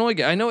the Illinois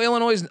guy. I know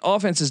Illinois'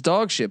 offense is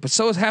dog shit, but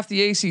so is half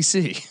the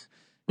ACC.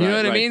 You know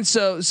what I mean?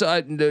 So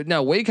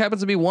now Wake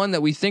happens to be one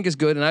that we think is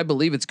good, and I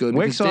believe it's good.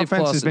 Wake's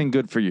offense has been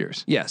good for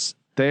years. Yes,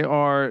 they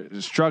are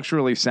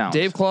structurally sound.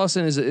 Dave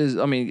Clawson is.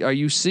 I mean, are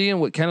you seeing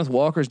what Kenneth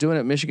Walker's doing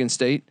at Michigan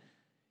State?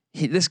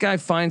 This guy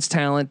finds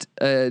talent.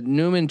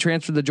 Newman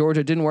transferred to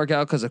Georgia, didn't work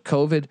out because of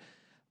COVID.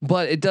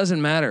 But it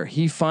doesn't matter.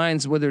 He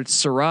finds whether it's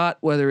Surratt,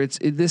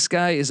 this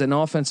guy is an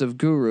offensive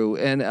guru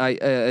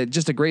and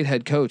just a great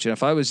head coach. And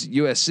if I was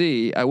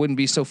USC, I wouldn't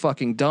be so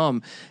fucking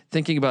dumb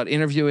thinking about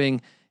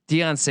interviewing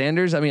Deion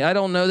Sanders. I mean, I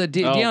don't know that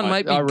Deion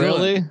might be good.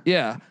 Really?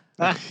 Yeah.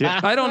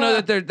 I don't know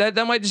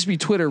that might just be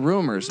Twitter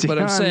rumors, but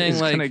I'm saying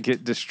he's like gonna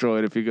get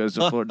destroyed if he goes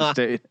to Florida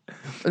State.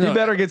 You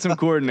better get some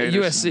coordinators.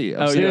 USC.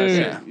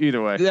 Yeah.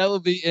 Either way, that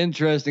would be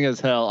interesting as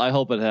hell. I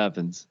hope it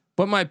happens.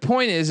 But my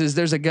point is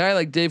there's a guy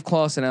like Dave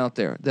Clawson out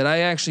there that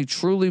I actually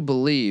truly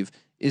believe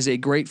is a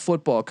great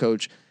football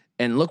coach.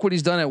 And look what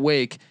he's done at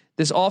Wake.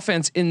 This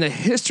offense in the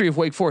history of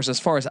Wake Forest, as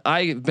far as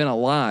I've been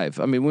alive.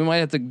 I mean, we might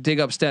have to dig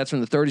up stats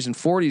from the 30s and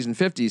 40s and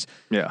 50s.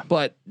 Yeah.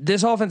 But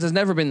this offense has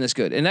never been this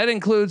good. And that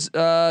includes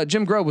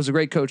Jim Grobe was a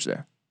great coach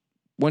there.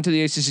 Went to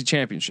the ACC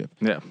championship.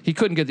 Yeah. He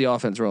couldn't get the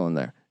offense rolling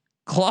there.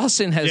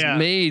 Clawson has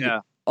made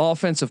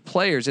offensive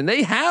players, and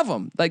they have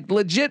them, like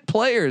legit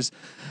players.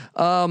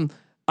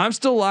 I'm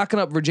still locking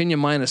up Virginia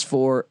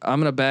 -4.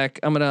 I'm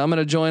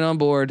gonna join on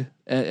board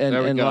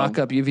and lock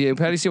up UVA.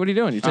 Patty, see what are you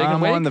doing? You're taking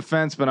I'm Wake? on the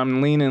fence, but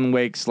I'm leaning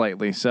Wake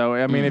slightly. So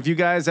I mean, if you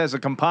guys as a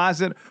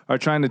composite are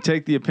trying to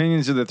take the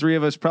opinions of the three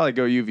of us, probably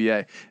go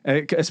UVA.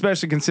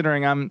 Especially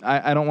considering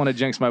I don't want to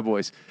jinx my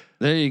boys.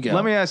 There you go.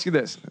 Let me ask you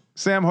this: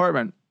 Sam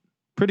Hartman,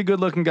 pretty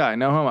good looking guy,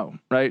 no homo,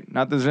 right?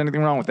 Not that there's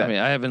anything wrong with that. I mean,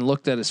 I haven't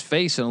looked at his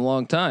face in a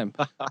long time.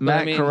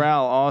 Matt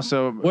Corral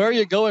also. Where are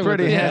you going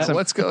pretty with handsome.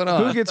 What's going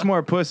on? Who gets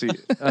more pussy?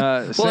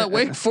 Well, at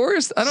Wake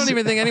Forest, I don't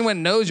even think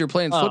anyone knows you're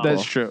playing football.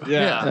 That's true.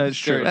 Yeah, that's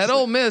true. At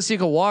Ole Miss, you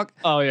could walk.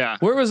 Oh yeah.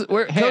 Where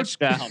Hands Coach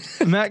down.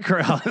 Matt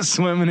Corral is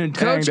swimming in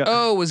Coach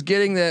O was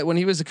getting that when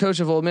he was the coach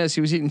of Ole Miss.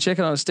 He was eating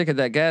chicken on a stick at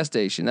that gas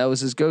station. That was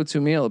his go-to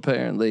meal,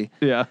 apparently.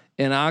 Yeah.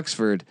 In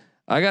Oxford,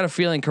 I got a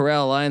feeling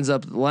Corral lines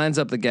up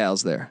the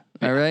gals there.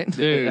 All right,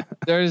 dude.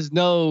 There's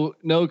no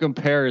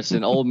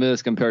comparison. Ole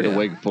Miss compared to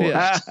Wake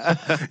Forest.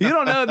 You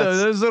don't know though.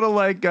 Those little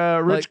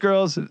rich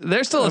girls.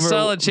 There's still a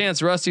solid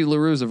chance Rusty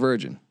LaRue's a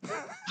virgin.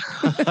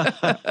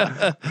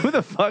 Who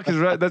the fuck is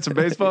right? That's a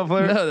baseball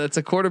player. No, that's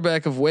a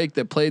quarterback of Wake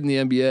that played in the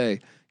NBA.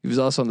 He was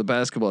also on the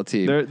basketball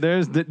team.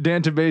 There's the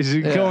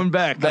database going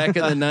back in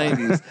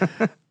the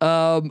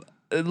 90s.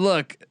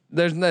 Look,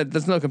 there's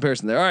no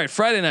comparison there. All right,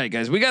 Friday night,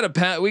 guys. We got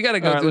to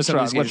go through some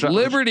of these games.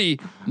 Liberty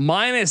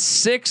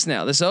 -6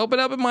 now. This opened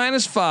up at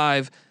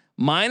 -5,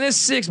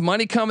 -6.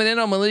 Money coming in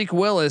on Malik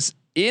Willis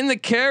in the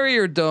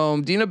Carrier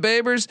Dome. Dina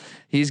Babers,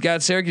 he's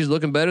got Syracuse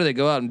looking better. They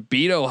go out and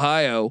beat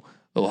Ohio.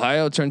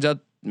 Ohio turns out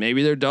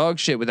maybe they're dog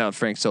shit without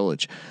Frank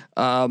Solich.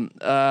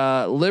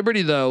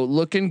 Liberty though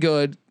looking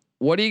good.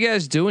 What are you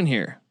guys doing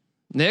here,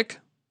 Nick?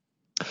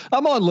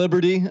 I'm on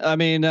Liberty. I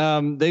mean,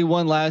 they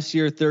won last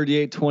year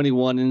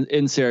 38-21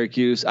 in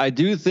Syracuse. I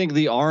do think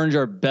the Orange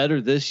are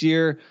better this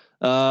year.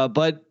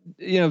 But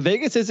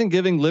Vegas isn't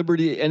giving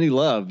Liberty any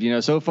love.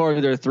 So far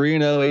they're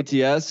 3-0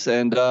 ATS,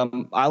 and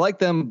I like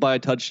them by a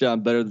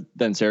touchdown better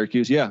than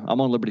Syracuse. Yeah,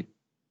 I'm on Liberty.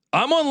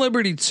 I'm on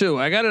Liberty too.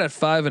 I got it at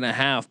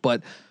 5.5,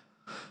 but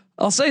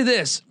I'll say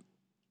this.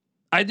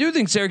 I do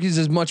think Syracuse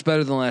is much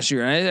better than last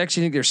year. And I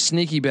actually think they're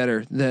sneaky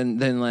better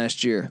than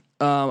last year.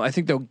 I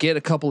think they'll get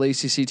a couple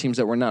ACC teams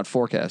that we're not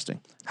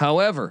forecasting.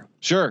 However,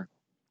 sure,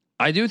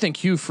 I do think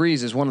Hugh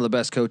Freeze is one of the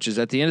best coaches.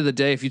 At the end of the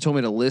day, if you told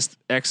me to list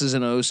X's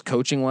and O's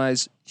coaching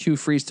wise, Hugh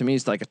Freeze to me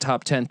is like a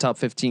top 10, top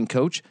 15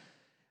 coach.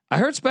 I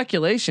heard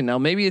speculation. Now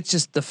maybe it's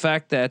just the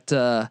fact that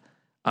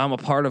I'm a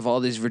part of all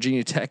these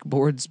Virginia Tech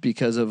boards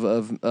because of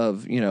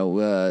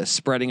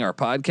spreading our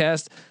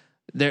podcast.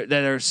 That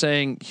are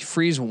saying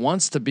Freeze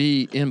wants to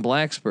be in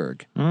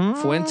Blacksburg.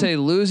 Fuente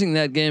losing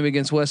that game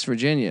against West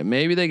Virginia.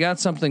 Maybe they got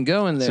something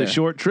going there. It's a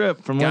short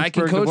trip from guy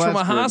can coach to from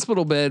a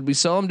hospital bed. We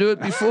saw him do it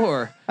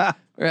before,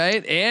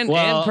 right? And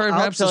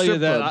perhaps I'll tell a you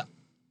strip that. club.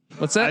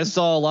 What's that? I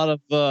saw a lot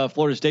of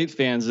Florida State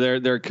fans.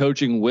 Their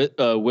coaching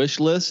wish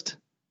list.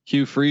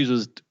 Hugh Freeze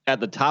was at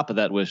the top of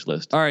that wish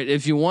list. All right,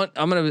 if you want,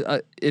 I'm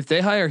gonna if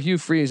they hire Hugh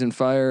Freeze and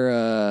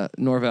fire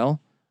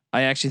Norvell,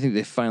 I actually think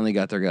they finally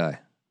got their guy.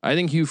 I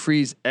think Hugh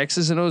Freeze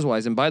X's and O's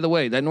wise. And by the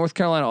way, that North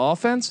Carolina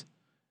offense,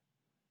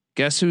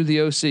 guess who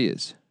the OC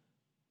is?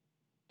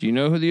 Do you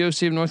know who the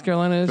OC of North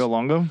Carolina is? Phil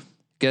Longo.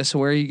 Guess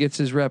where he gets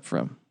his rep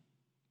from?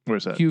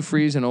 Where's that? Hugh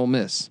Freeze and Ole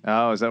Miss.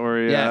 Oh, is that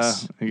where he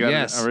got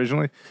it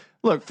originally?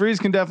 Look, Freeze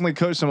can definitely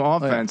coach some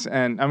offense,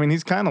 and I mean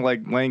he's kind of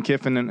like Lane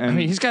Kiffin. And I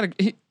mean he's got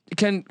a.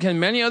 Can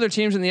many other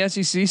teams in the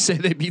SEC say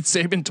they beat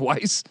Saban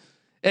twice,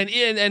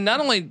 and not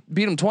only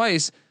beat him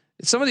twice,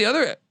 some of the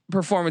other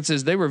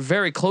performances they were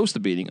very close to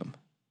beating him.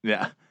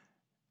 Yeah.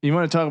 You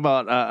want to talk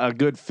about a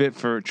good fit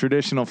for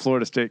traditional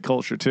Florida State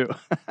culture too.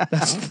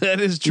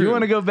 That is true. You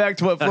want to go back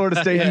to what Florida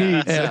State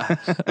needs. Yeah.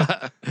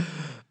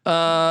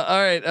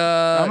 All right.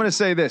 I'm going to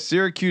say this: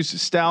 Syracuse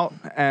is stout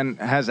and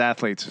has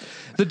athletes.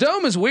 The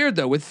Dome is weird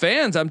though with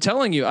fans. I'm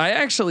telling you, I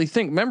actually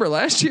think. Remember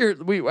last year?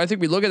 I think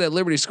we look at that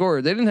Liberty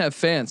score. They didn't have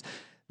fans.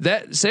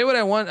 That say what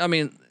I want. I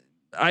mean,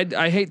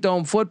 I hate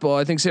Dome football.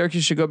 I think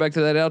Syracuse should go back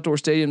to that outdoor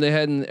stadium they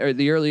had in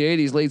the early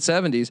 '80s, late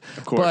 '70s.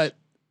 Of course. But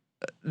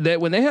that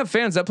when they have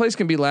fans, that place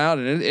can be loud,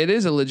 and it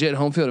is a legit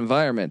home field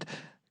environment.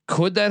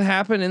 Could that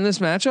happen in this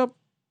matchup?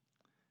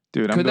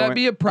 Dude, could that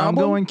be a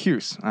problem? I'm going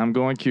Cuse.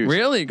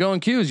 Really, going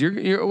Cuse?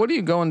 You're what are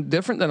you going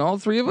different than all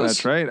three of us?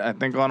 That's right. I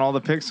think on all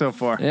the picks so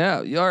far. Yeah.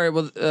 All right.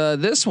 Well,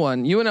 this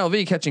one,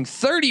 UNLV catching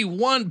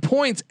 31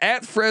 points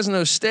at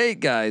Fresno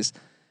State, guys,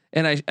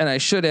 and I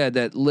should add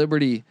that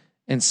Liberty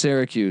and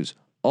Syracuse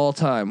all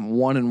time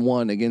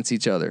 1-1 against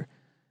each other.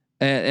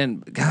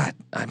 And God,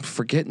 I'm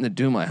forgetting to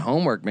do my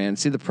homework, man.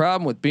 See, the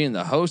problem with being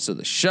the host of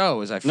the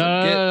show is I forget.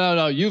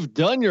 No. You've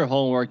done your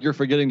homework. You're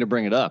forgetting to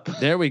bring it up.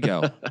 There we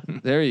go.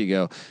 There you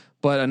go.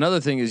 But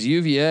another thing is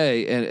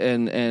UVA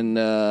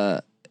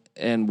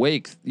and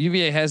Wake.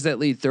 UVA has that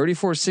lead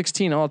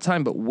 34-16 all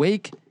time, but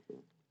Wake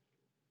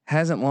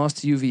hasn't lost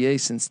to UVA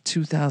since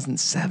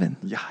 2007.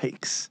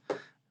 Yikes!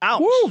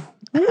 Ouch! Woo.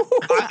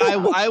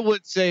 I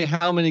would say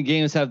how many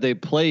games have they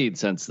played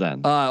since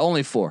then?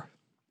 Only 4.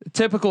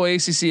 Typical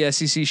ACC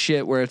SEC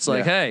shit where it's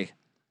like, hey,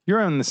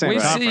 you're in the same. We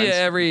conference. see you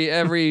every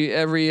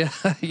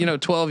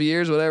 12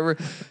 years, whatever.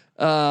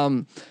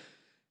 And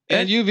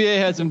UVA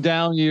had some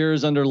down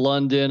years under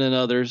London and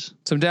others.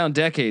 Some down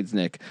decades,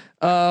 Nick.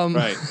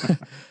 Right.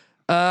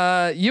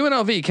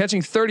 UNLV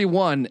catching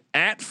 31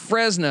 at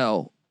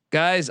Fresno.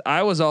 Guys,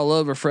 I was all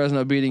over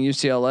Fresno beating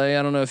UCLA.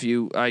 I don't know if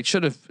I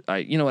should have,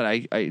 I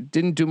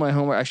didn't do my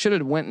homework. I should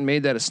have went and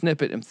made that a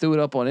snippet and threw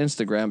it up on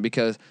Instagram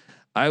because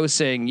I was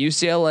saying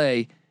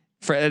UCLA,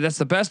 that's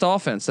the best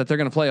offense that they're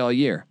going to play all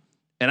year.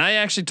 And I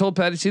actually told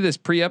Patty C this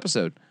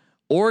pre-episode.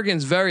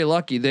 Oregon's very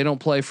lucky they don't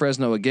play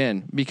Fresno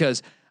again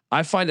because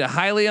I find it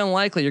highly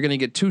unlikely you're going to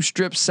get 2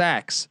 strip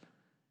sacks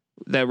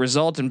that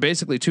result in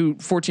basically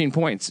 14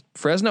 points.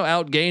 Fresno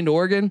outgained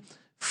Oregon.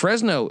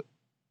 Fresno,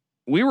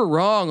 we were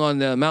wrong on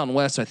the Mountain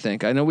West, I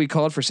think. I know we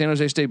called for San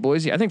Jose State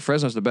Boise. I think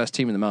Fresno's the best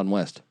team in the Mountain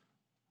West.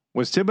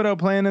 Was Thibodeau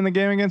playing in the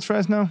game against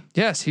Fresno?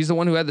 Yes, he's the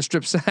one who had the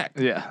strip sack.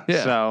 Yeah.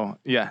 So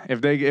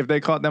if they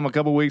caught them a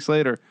couple weeks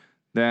later,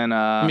 then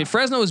I mean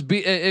Fresno was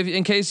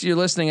in case you're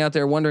listening out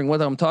there wondering what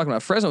I'm talking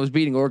about. Fresno was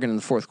beating Oregon in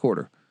the fourth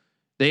quarter.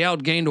 They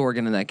outgained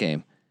Oregon in that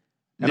game.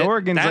 And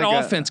Oregon's that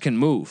like offense can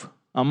move.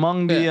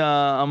 Among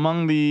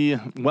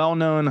the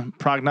well-known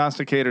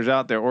prognosticators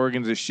out there,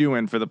 Oregon's a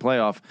shoo-in for the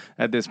playoff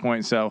at this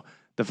point. So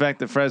the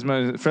fact that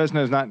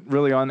Fresno's not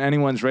really on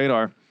anyone's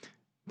radar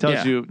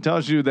tells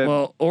you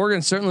that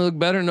Oregon certainly looked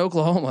better in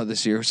Oklahoma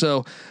this year.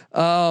 So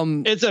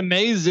it's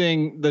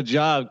amazing the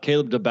job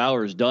Caleb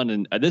DeBauer's done,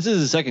 and this is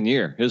his second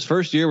year. His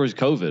first year was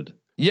COVID.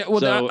 Yeah,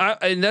 well,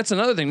 and that's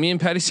another thing. Me and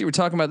Patty C were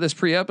talking about this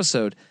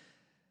pre-episode.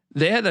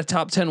 They had the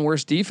top 10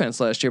 worst defense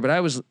last year, but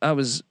I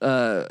was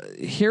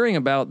hearing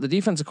about the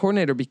defensive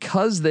coordinator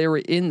because they were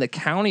in the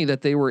county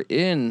that they were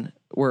in.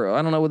 Where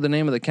I don't know what the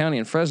name of the county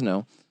in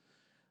Fresno.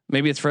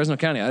 Maybe it's Fresno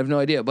County. I have no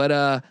idea,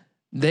 but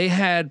they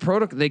had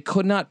protocol. They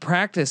could not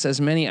practice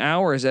as many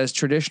hours as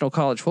traditional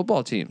college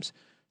football teams.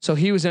 So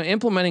he was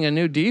implementing a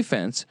new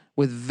defense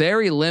with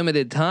very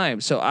limited time.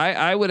 So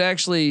I would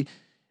actually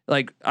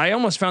I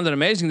almost found it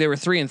amazing they were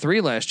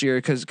 3-3 last year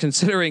because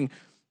considering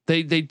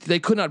they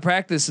could not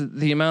practice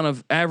the amount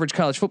of average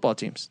college football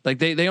teams. Like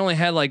they only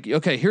had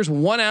okay, here's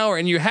 1 hour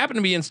and you happen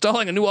to be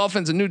installing a new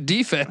offense, a new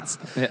defense,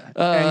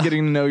 and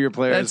getting to know your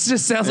players. That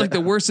just sounds like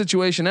the worst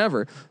situation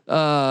ever.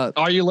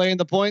 Are you laying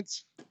the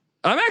points?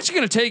 I'm actually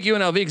going to take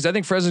UNLV because I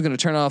think Fresno's going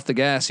to turn off the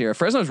gas here.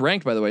 Fresno's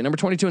ranked, by the way, number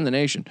 22 in the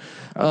nation.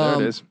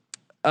 There it is.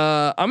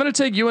 I'm going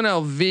to take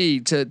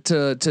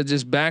UNLV to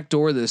just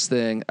backdoor this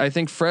thing. I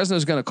think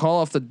Fresno's going to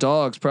call off the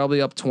dogs, probably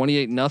up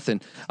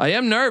 28-0. I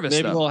am nervous.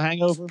 Maybe a little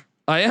hangover.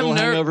 I am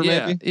nervous.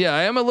 Maybe? Yeah,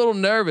 I am a little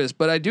nervous,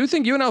 but I do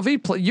think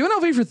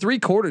UNLV for 3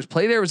 quarters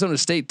played Arizona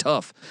State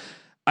tough.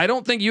 I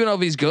don't think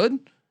UNLV's good,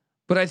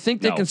 but I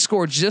think they can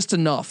score just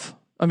enough.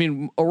 I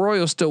mean,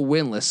 Arroyo's still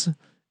winless.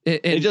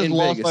 They just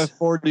lost Vegas. by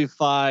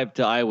 45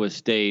 to Iowa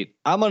State.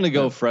 I'm going to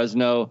go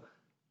Fresno.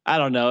 I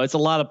don't know. It's a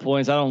lot of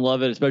points. I don't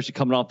love it, especially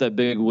coming off that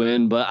big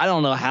win, but I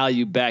don't know how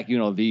you back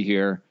UNLV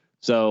here.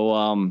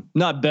 So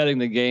not betting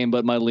the game,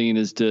 but my lean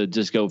is to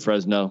just go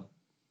Fresno.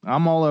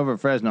 I'm all over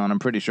Fresno, and I'm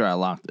pretty sure I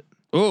locked it.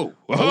 Oh,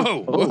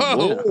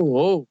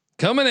 whoa.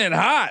 Coming in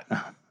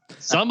hot.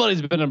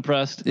 Somebody's been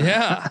impressed.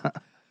 Yeah.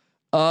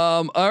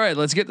 All right,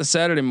 let's get to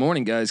Saturday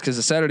morning, guys, because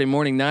the Saturday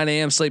morning 9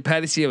 a.m. slate.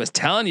 Patty C, I was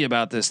telling you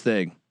about this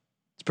thing.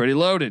 It's pretty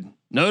loaded.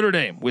 Notre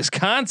Dame,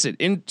 Wisconsin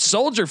in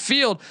Soldier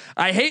Field.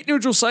 I hate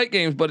neutral site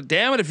games, but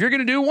damn it, if you're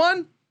going to do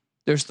one,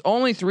 there's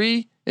only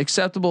 3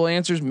 acceptable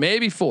answers,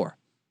 maybe 4.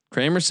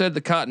 Kramer said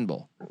the Cotton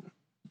Bowl.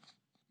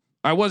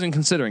 I wasn't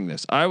considering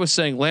this. I was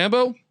saying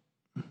Lambeau,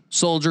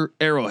 Soldier,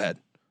 Arrowhead.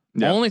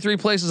 Yep. Only 3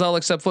 places I'll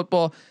accept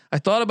football. I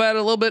thought about it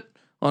a little bit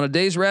on a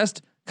day's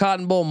rest.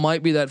 Cotton Bowl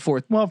might be that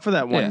 4th. Well, for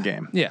that one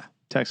game. Yeah.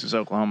 Texas,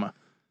 Oklahoma.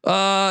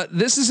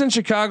 This is in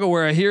Chicago,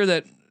 where I hear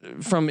that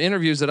from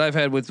interviews that I've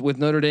had with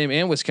Notre Dame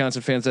and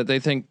Wisconsin fans that they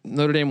think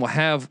Notre Dame will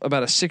have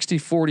about a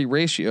 60-40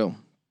 ratio,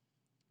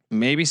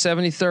 maybe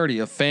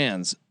 70-30 of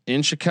fans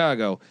in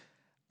Chicago.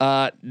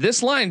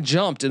 This line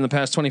jumped in the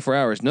past 24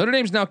 hours. Notre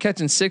Dame's now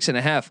catching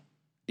 6.5.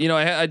 You know,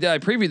 I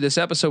previewed this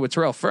episode with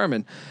Terrell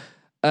Furman.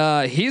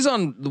 He's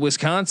on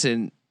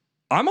Wisconsin.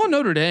 I'm on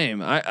Notre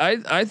Dame.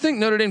 I think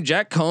Notre Dame.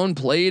 Jack Cohn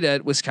played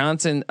at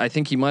Wisconsin. I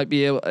think he might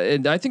be able.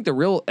 And I think the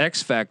real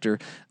X factor,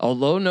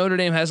 although Notre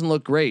Dame hasn't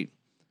looked great,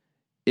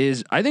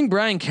 is I think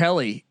Brian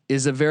Kelly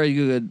is a very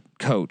good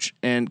coach,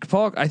 and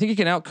Paul. I think he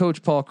can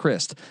outcoach Paul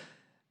Chryst.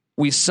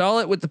 We saw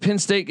it with the Penn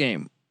State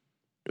game.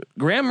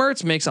 Graham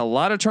Mertz makes a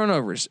lot of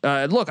turnovers.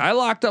 Look, I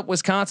locked up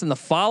Wisconsin the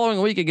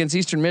following week against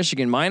Eastern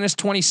Michigan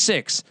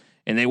 -26,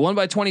 and they won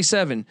by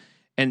 27.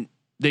 And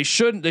they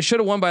should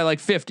have won by like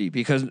 50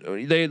 because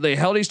they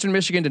held Eastern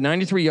Michigan to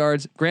 93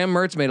 yards. Graham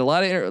Mertz made a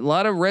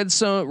lot of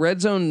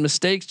red zone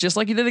mistakes, just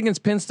like he did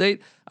against Penn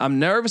State. I'm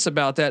nervous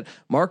about that.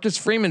 Marcus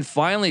Freeman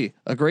finally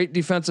a great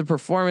defensive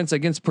performance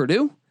against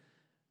Purdue.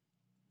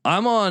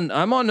 I'm on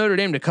Notre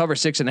Dame to cover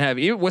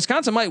 6.5.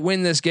 Wisconsin might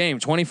win this game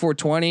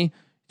 24-20,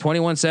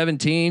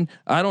 21-17.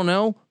 I don't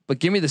know, but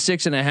give me the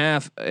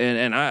 6.5.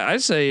 And I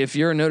say if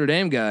you're a Notre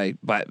Dame guy,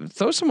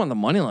 throw some on the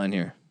money line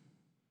here.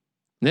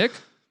 Nick?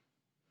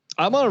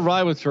 I'm going to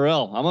ride with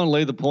Terrell. I'm going to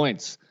lay the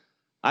points.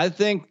 I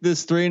think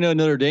this 3-0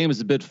 Notre Dame is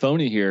a bit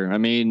phony here. I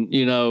mean,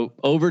 you know,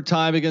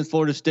 overtime against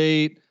Florida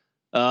State,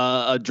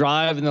 a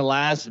drive in the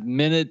last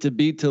minute to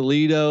beat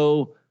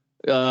Toledo.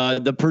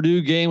 The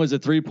Purdue game was a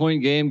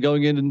 3-point game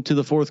going into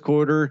the 4th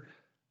quarter.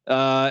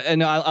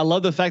 And I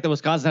love the fact that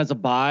Wisconsin has a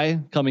bye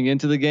coming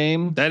into the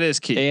game. That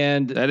is key.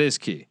 And that is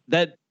key.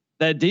 That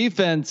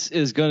defense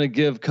is going to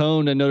give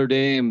Cone and Notre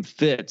Dame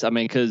fits. I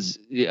mean,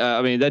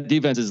 that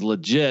defense is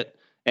legit.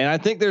 And I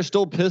think they're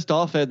still pissed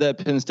off at that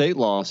Penn State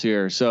loss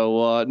here.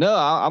 So no,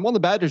 I'm on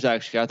the Badgers.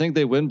 Actually, I think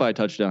they win by a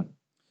touchdown.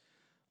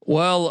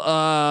 Well,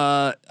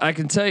 I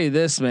can tell you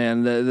this,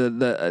 man.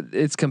 The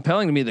it's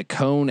compelling to me, the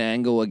Cone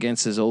angle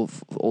against his old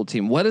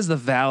team. What is the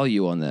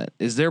value on that?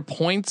 Is there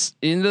points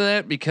into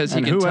that? Because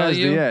he can tell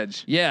you who has the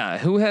edge. Yeah,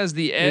 who has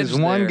the edge? Is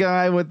one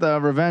guy with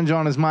revenge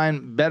on his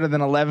mind better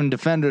than 11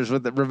 defenders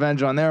with the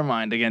revenge on their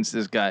mind against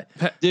this guy?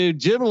 Dude,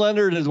 Jim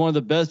Leonard is one of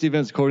the best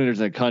defense coordinators in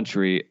the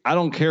country. I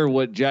don't care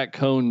what Jack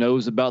Cohn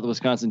knows about the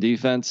Wisconsin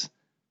defense.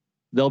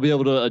 They'll be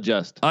able to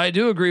adjust. I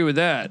do agree with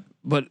that,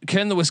 but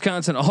can the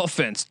Wisconsin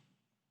offense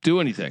do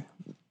anything?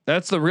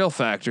 That's the real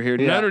factor here.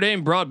 Yeah. Notre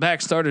Dame brought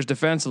back starters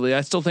defensively.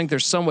 I still think they're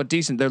somewhat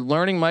decent. They're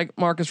learning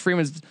Marcus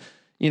Freeman's,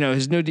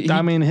 his new.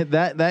 I mean,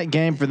 that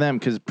game for them,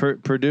 because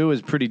Purdue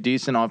is pretty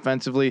decent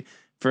offensively.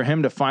 For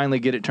him to finally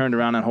get it turned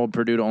around and hold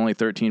Purdue to only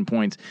 13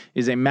 points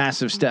is a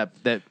massive step.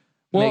 And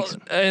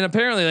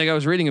apparently, like I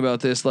was reading about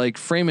this, like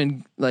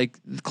Freeman, like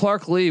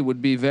Clark Lee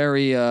would be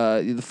very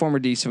the former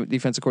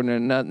defensive coordinator,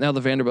 now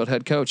the Vanderbilt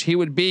head coach. He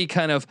would be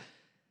kind of.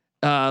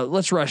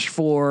 Let's rush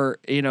for,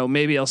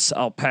 maybe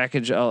I'll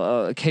package,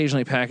 I'll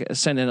occasionally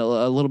send in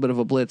a little bit of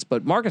a blitz,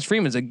 but Marcus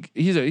Freeman's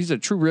he's a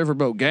true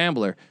riverboat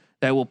gambler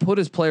that will put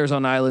his players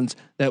on islands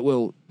that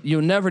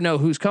you'll never know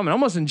who's coming,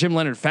 almost in Jim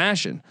Leonard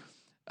fashion.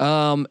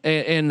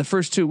 And the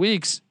first 2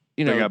 weeks,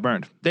 they got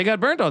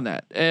burned on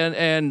that.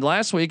 And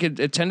last week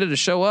it tended to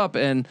show up,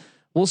 and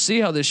we'll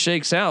see how this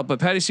shakes out. But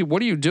Patty C,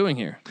 what are you doing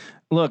here?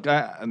 Look,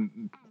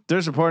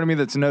 there's a part of me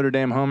that's a Notre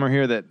Dame homer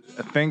here that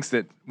thinks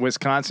that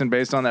Wisconsin,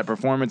 based on that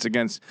performance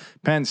against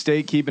Penn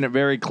State, keeping it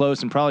very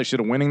close and probably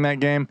should have winning that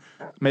game,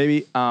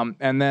 maybe.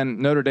 And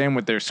then Notre Dame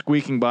with their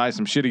squeaking by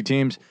some shitty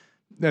teams.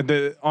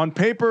 On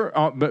paper,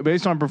 but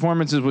based on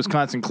performances,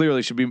 Wisconsin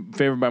clearly should be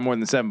favored by more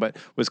than 7. But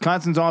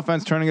Wisconsin's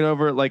offense turning it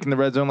over, like in the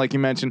red zone, like you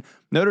mentioned.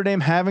 Notre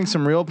Dame having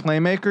some real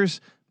playmakers.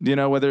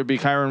 Whether it be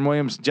Kyron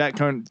Williams, Jack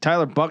Cohn,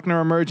 Tyler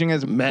Buckner emerging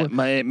as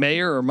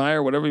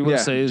Meyer, whatever you want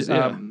to say is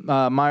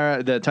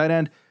Meyer, the tight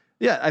end.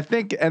 Yeah, I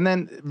think, and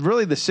then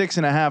really the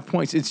 6.5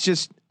 points, it's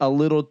just a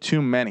little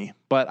too many,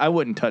 but I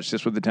wouldn't touch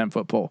this with the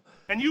 10-foot pole.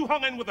 And you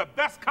hung in with the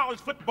best college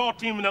football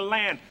team in the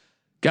land.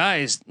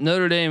 Guys,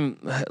 Notre Dame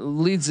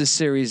leads this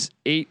series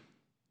 8.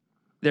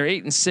 They're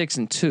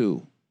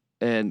 8-6-2.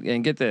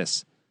 And get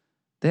this.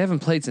 They haven't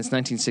played since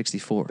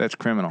 1964. That's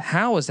criminal.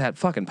 How is that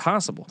fucking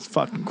possible? It's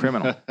fucking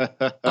criminal.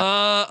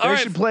 They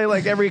should play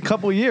like every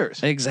couple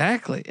years.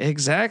 Exactly.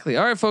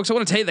 All right, folks. I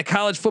want to tell you the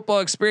college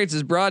football experience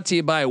is brought to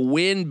you by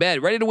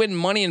WynnBET. Ready to win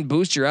money and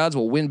boost your odds?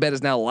 Well, WynnBET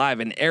is now live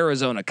in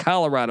Arizona,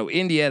 Colorado,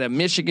 Indiana,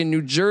 Michigan,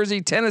 New Jersey,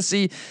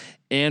 Tennessee,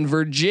 and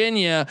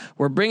Virginia.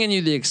 We're bringing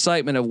you the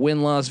excitement of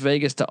Wynn Las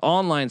Vegas to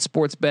online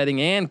sports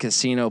betting and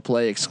casino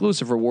play.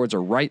 Exclusive rewards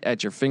are right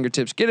at your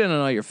fingertips. Get in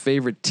on all your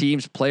favorite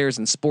teams, players,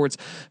 and sports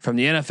from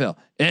the NFL,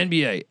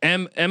 NBA,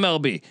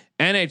 MLB,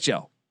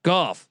 NHL,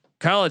 golf,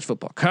 college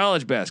football,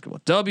 college basketball,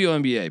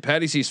 WNBA,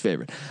 Patty C's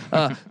favorite.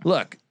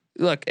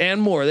 Look,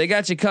 and more. They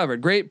got you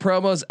covered. Great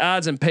promos,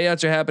 odds, and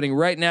payouts are happening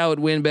right now at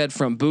WynnBET.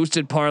 From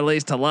boosted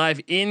parlays to live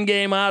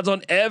in-game odds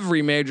on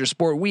every major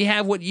sport, we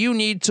have what you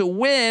need to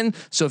win.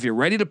 So if you're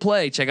ready to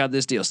play, check out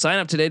this deal. Sign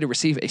up today to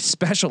receive a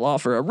special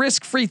offer, a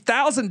risk-free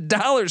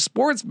 $1,000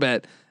 sports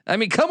bet. I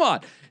mean, come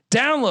on.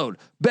 Download,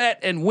 bet,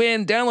 and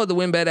win. Download the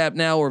WynnBET app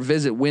now or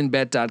visit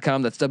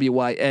wynnbet.com. That's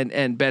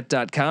WYNN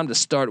bet.com to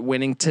start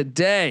winning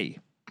today.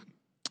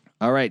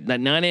 All right, that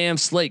 9 a.m.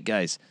 slate,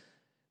 guys.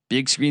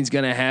 Big screen's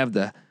going to have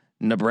the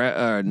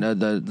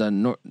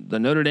the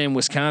Notre Dame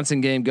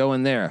Wisconsin game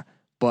going there,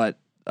 but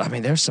I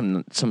mean there's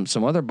some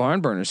other barn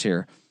burners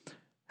here.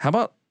 How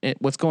about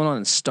what's going on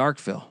in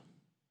Starkville?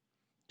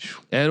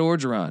 Ed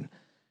Orgeron.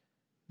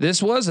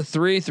 This was a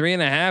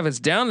 3.5. It's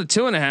down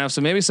to 2.5.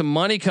 So maybe some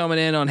money coming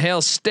in on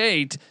Hail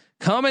State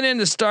coming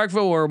into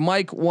Starkville where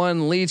Mike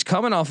won Leach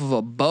coming off of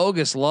a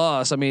bogus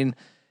loss. I mean,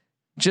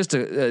 just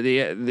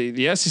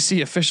the SEC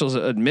officials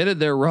admitted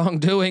their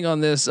wrongdoing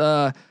on this.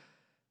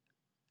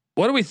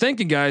 What are we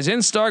thinking, guys?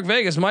 In Stark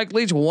Vegas, Mike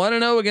Leach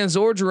 1-0 against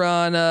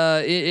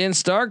Orgeron in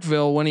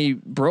Starkville when he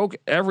broke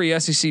every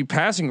SEC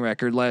passing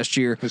record last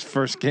year. His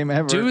first game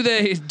ever. Do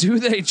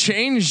they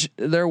change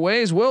their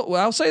ways? Well,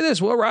 I'll say this: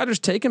 Will Rogers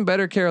taking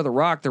better care of the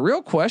rock. The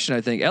real question,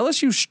 I think,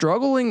 LSU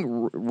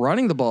struggling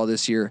running the ball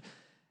this year,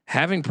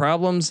 having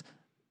problems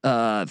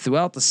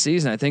throughout the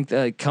season. I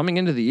think coming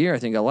into the year, I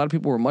think a lot of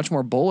people were much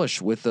more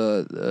bullish with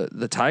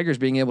the Tigers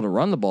being able to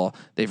run the ball.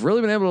 They've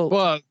really been able to.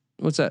 Well,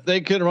 what's that? They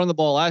couldn't run the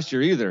ball last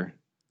year either.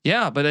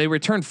 Yeah, but they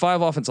returned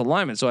 5 offensive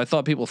linemen. So I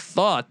thought people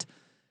thought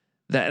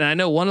that, and I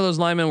know one of those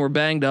linemen were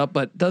banged up,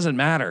 but doesn't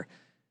matter.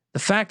 The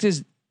fact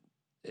is,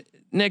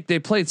 Nick, they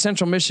played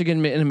Central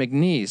Michigan in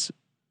McNeese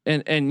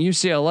and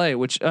UCLA,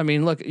 which I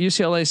mean, look,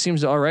 UCLA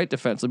seems all right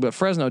defensively, but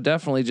Fresno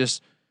definitely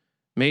just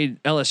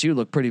made LSU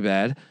look pretty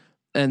bad.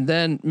 And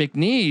then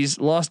McNeese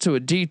lost to a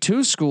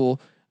D2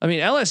 school. I mean,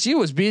 LSU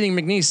was beating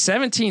McNeese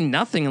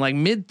 17-0 in like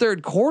mid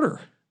third quarter.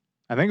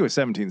 I think it was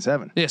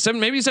 17-7. Yeah,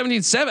 maybe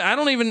 17-7. I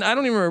don't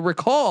even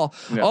recall.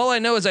 Yeah. All I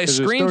know is I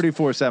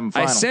 34-7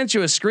 final. I sent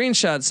you a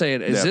screenshot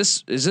saying,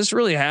 "Is this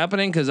really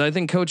happening?" Because I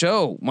think Coach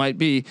O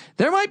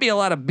there might be a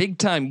lot of big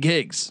time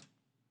gigs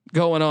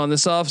going on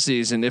this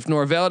offseason if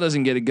Norvell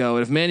doesn't get it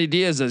going, if Manny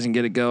Diaz doesn't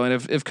get it going,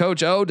 if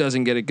Coach O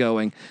doesn't get it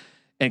going,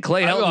 and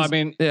Clay Helton. I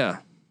mean,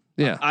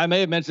 yeah. I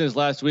may have mentioned this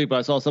last week, but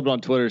I saw something on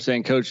Twitter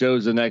saying Coach O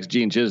is the next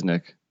Gene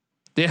Chisnick.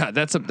 Yeah,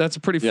 that's a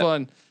pretty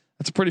fun.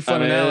 That's a pretty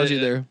fun analogy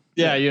there.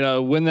 Yeah,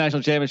 win the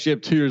national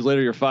championship, 2 years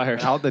later you're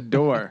fired. Out the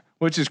door,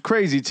 which is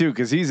crazy too,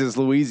 because he's as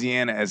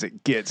Louisiana as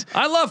it gets.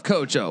 I love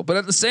Coach O, but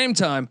at the same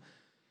time,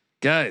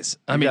 guys,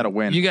 I mean, gotta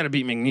win. You got to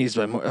beat McNeese.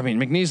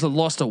 McNeese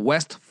lost to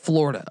West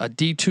Florida, a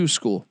D2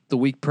 school, the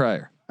week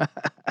prior.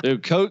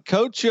 Dude,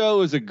 Coach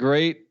O is a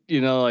great,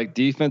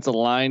 defensive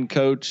line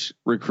coach,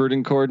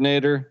 recruiting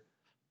coordinator.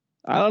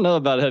 I don't know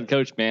about head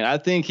coach, man. I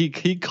think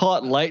he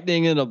caught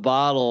lightning in a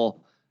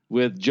bottle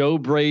with Joe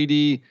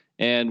Brady.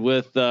 And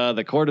with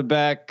the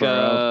quarterback,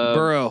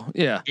 Burrow,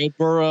 yeah,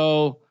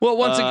 Burrow. Well,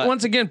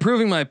 once again,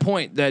 proving my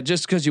point that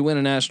just because you win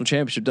a national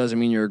championship doesn't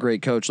mean you're a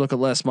great coach. Look at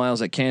Les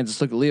Miles at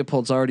Kansas. Look at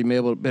Leopold's already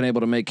been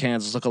able to make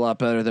Kansas look a lot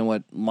better than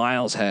what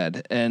Miles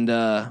had, and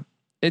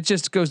it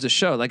just goes to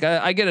show. Like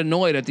I get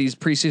annoyed at these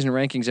preseason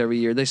rankings every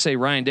year. They say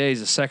Ryan Day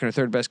is the 2nd or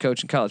 3rd best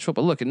coach in college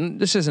football. Look, and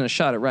this isn't a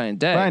shot at Ryan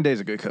Day. Ryan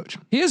Day's a good coach.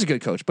 He is a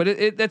good coach,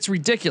 but that's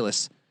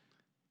ridiculous.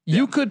 Yeah.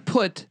 You could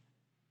put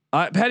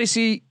Patty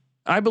C.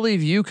 I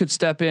believe you could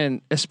step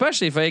in,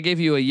 especially if I gave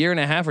you a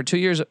 1.5 or 2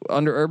 years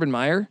under Urban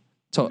Meyer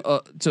to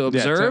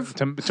observe,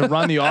 to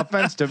run the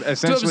offense, to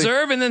essentially to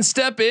observe and then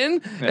step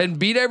in and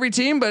beat every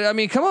team. But I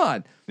mean, come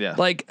on,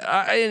 like,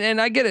 and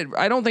I get it.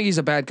 I don't think he's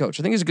a bad coach.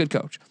 I think he's a good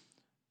coach,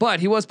 but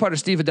he was part of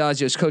Steve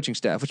Adazio's coaching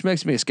staff, which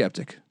makes me a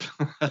skeptic.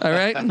 All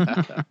right,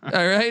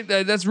 all right.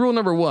 That's rule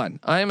number 1.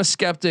 I am a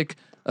skeptic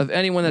of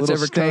anyone that's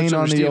ever coached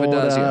under Steve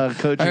Adazio.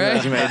 Coaching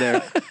resume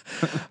there.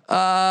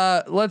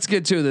 Let's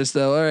get to this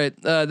though. All right,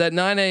 that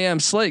 9 a.m.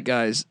 slate,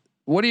 guys.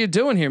 What are you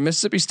doing here,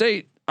 Mississippi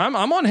State? I'm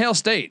on Hail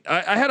State.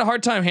 I had a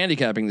hard time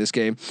handicapping this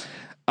game.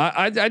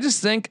 I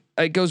just think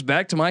it goes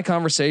back to my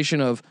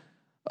conversation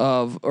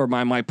or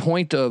my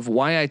point of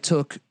why I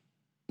took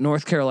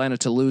North Carolina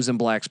to lose in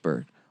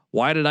Blacksburg.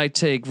 Why did I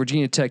take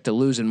Virginia Tech to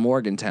lose in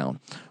Morgantown?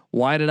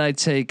 Why did I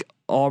take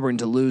Auburn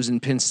to lose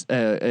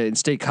in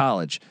State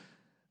College?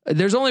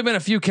 There's only been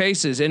a few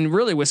cases, and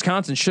really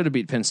Wisconsin should have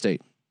beat Penn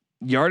State.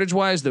 Yardage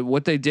wise,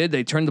 what they did,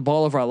 they turned the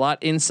ball over a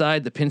lot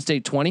inside the Penn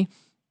State 20.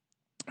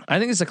 I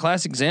think it's a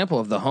classic example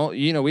of the home.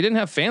 We didn't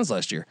have fans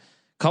last year.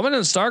 Coming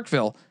into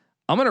Starkville,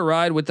 I'm going to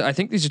ride with. I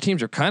think these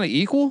teams are kind of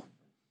equal.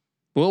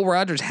 Will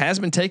Rogers has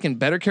been taking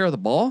better care of the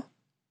ball.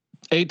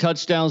 8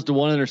 touchdowns to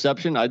 1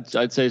 interception.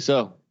 I'd say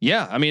so.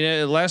 Yeah, I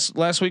mean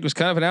last week was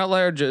kind of an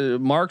outlier.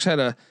 Marks had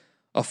a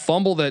a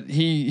fumble that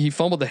he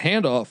fumbled the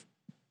handoff,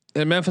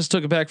 and Memphis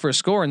took it back for a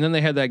score, and then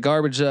they had that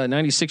garbage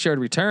 96-yard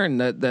return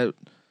that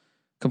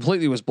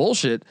completely was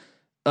bullshit.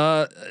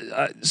 So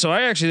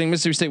I actually think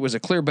Mississippi State was a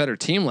clear better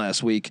team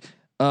last week.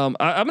 I'm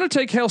going to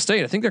take Hail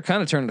State. I think they're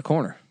kind of turning the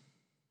corner.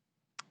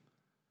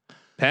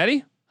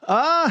 Patty?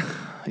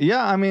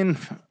 Yeah. I mean,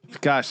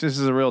 gosh, this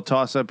is a real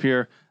toss up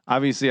here.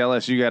 Obviously,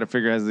 LSU got to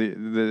figure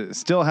has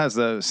still has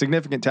a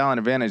significant talent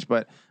advantage,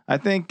 but I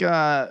think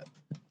our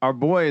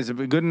boy is a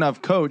good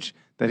enough coach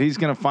that he's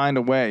going to find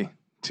a way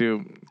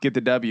to get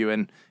the W.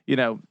 And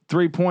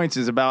 3 points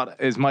is about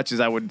as much as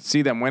I would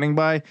see them winning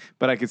by,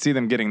 but I could see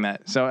them getting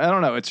that. So I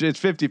don't know. It's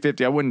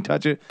 50-50. I wouldn't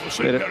touch it.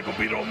 So you gotta go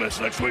beat Ole Miss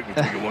next week. We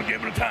take it one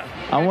game at a time.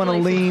 I want to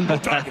lean.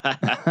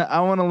 I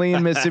want to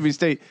lean Mississippi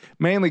State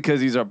mainly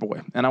because he's our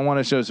boy, and I want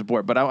to show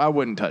support. But I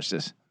wouldn't touch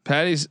this.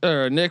 Patty's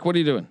or Nick, what are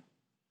you doing?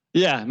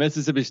 Yeah,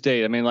 Mississippi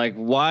State. I mean, like,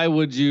 why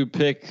would you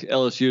pick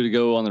LSU to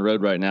go on the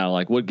road right now?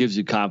 Like, what gives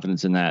you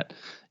confidence in that?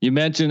 You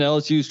mentioned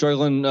LSU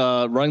struggling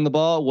running the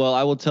ball. Well,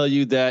 I will tell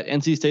you that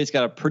NC State's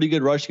got a pretty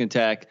good rushing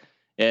attack,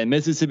 and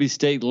Mississippi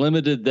State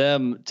limited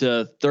them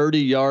to 30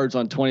 yards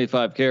on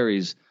 25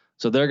 carries.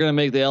 So they're going to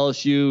make the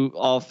LSU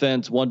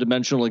offense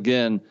one-dimensional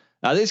again.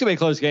 I think it's going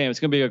to be a close game. It's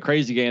going to be a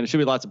crazy game. There should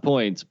be lots of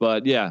points.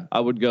 But, yeah, I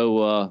would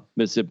go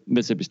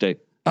Mississippi State.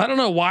 I don't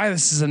know why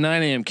this is a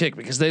 9 a.m. kick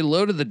because they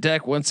loaded the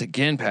deck once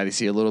again, Patty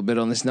C, a little bit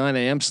on this 9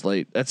 a.m.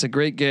 slate. That's a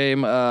great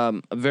game.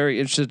 I'm very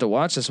interested to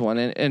watch this one.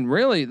 And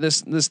really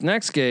this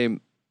next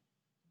game,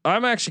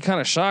 I'm actually kind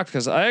of shocked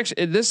because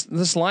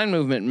this line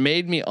movement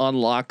made me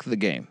unlock the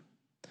game.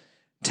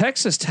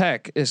 Texas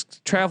Tech is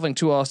traveling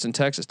to Austin,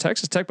 Texas.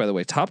 Texas Tech, by the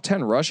way, top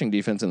 10 rushing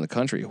defense in the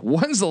country.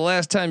 When's the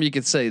last time you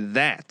could say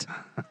that?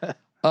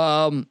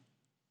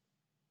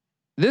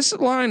 This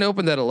line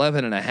opened at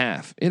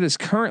 11.5. It is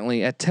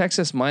currently at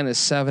Texas minus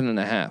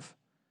 7.5.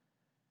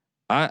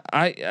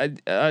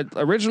 I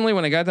originally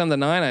when I got down to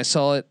 9, I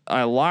saw it.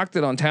 I locked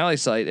it on Tally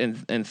Site,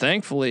 and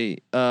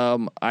thankfully,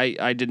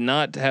 I did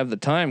not have the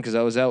time because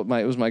I was out.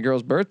 It was my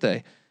girl's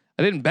birthday.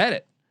 I didn't bet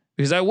it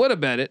because I would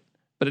have bet it,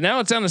 but now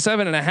it's down to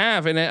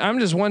 7.5, and I'm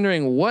just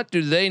wondering what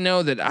do they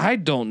know that I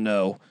don't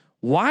know?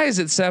 Why is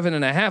it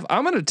 7.5?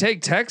 I'm going to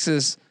take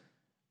Texas.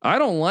 I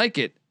don't like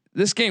it.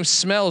 This game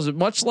smells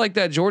much like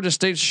that Georgia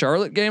State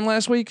Charlotte game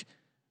last week.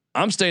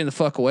 I'm staying the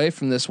fuck away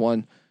from this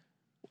one.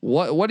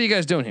 What are you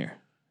guys doing here?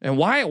 And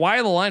why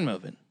the line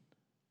moving?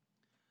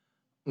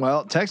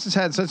 Well, Texas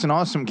had such an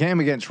awesome game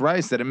against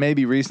Rice that it may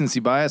be recency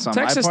bias on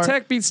my part. Texas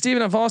Tech beat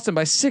Stephen F. Austin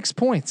by 6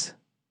 points.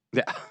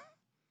 Yeah,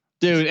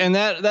 dude, and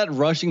that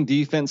rushing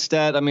defense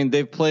stat. I mean,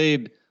 they've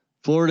played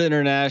Florida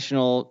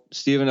International,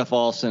 Stephen F.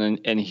 Austin,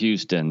 and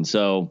Houston.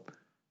 So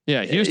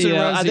yeah, Houston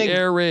runs the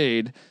air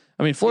raid.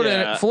 I mean,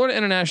 Florida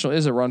International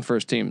is a run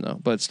first team though,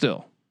 but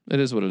still,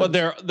 it is what it is.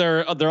 But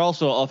they're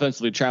also an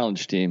offensively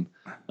challenged team.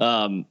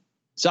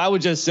 So I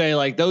would just say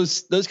like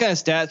those kind of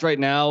stats right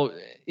now,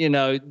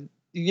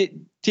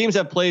 teams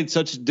have played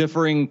such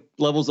differing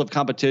levels of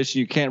competition.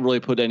 You can't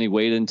really put any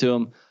weight into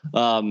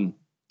them.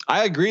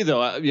 I agree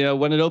though.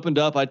 When it opened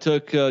up, I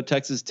took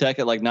Texas Tech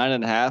at like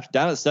 9.5,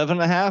 down at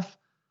 7.5.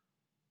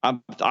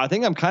 I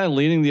think I'm kind of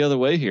leaning the other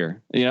way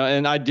here,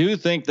 and I do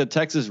think the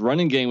Texas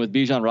running game with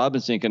Bijan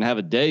Robinson can have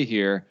a day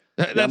here.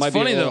 That's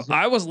funny though.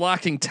 I was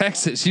locking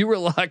Texas. You were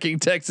locking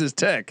Texas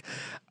Tech.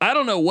 I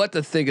don't know what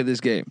to think of this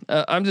game.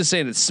 I'm just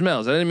saying it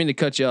smells. I didn't mean to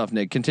cut you off,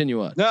 Nick.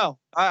 Continue on. No,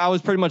 I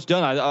was pretty much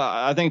done.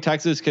 I think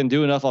Texas can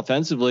do enough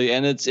offensively,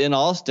 and it's in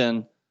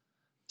Austin.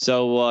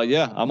 So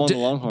yeah, I'm on the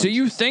Longhorns. Do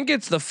you think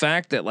it's the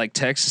fact that like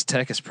Texas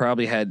Tech has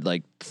probably had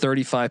like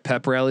 35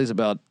 pep rallies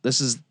about this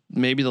is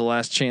maybe the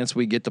last chance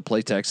we get to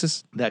play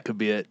Texas? That could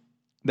be it.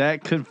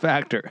 That could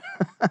factor.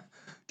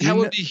 That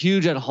would be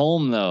huge at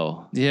home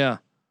though. Yeah.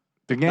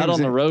 The game's not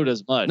on the road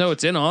as much. No,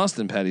 it's in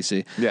Austin, Patty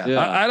C. Yeah.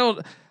 I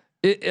don't.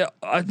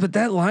 But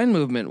that line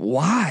movement,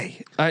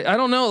 why? I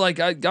don't know. Like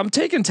I'm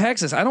taking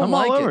Texas. I don't I'm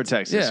like all over it.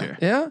 Texas yeah. here.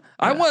 Yeah.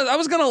 I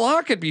was gonna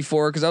lock it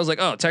before because I was like,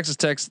 oh, Texas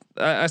Tech.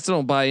 I still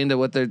don't buy into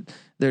what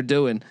they're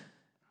doing.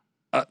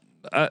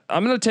 I'm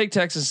gonna take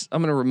Texas.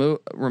 I'm gonna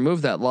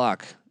remove that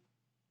lock.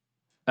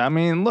 I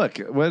mean, look,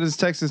 what has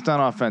Texas done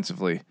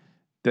offensively?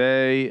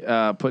 They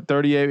put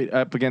 38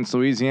 up against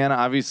Louisiana.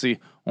 Obviously,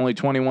 only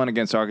 21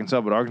 against Arkansas,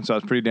 but Arkansas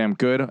is pretty damn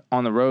good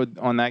on the road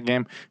on that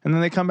game. And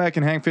then they come back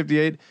and hang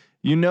 58.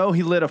 He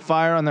lit a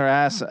fire on their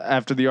ass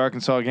after the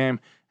Arkansas game,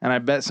 and I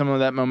bet some of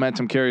that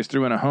momentum carries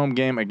through in a home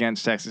game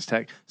against Texas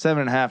Tech.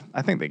 7.5.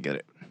 I think they get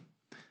it.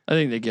 I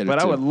think they get it. But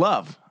too. I would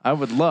love.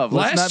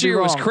 Last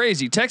year was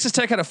crazy. Texas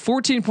Tech had a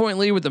 14-point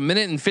lead with 1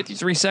 minute and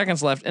 53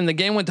 seconds left, and the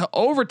game went to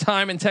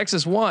overtime, and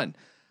Texas won.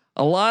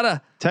 A lot of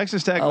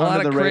Texas Tech, a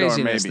lot of radar,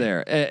 craziness maybe.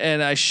 there,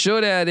 and I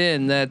should add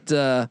in that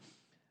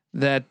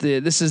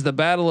this is the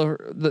battle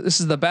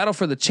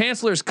for the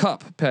Chancellor's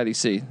Cup, Patty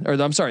C. Or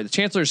I'm sorry, the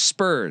Chancellor's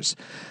Spurs.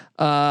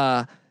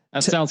 That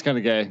sounds kind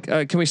of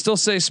gay. Can we still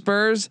say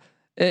Spurs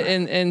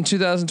in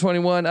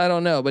 2021? I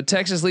don't know, but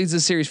Texas leads the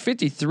series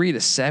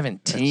 53-17.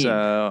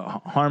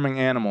 It's harming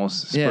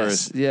animals.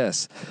 Spurs.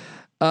 Yes.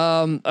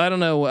 I don't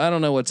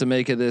know what to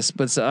make of this,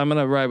 but I'm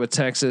gonna ride with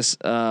Texas.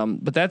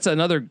 But that's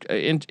another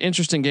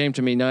interesting game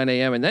to me, 9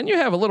 a.m. And then you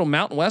have a little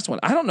Mountain West one.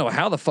 I don't know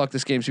how the fuck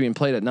this game's being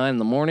played at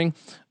 9 a.m.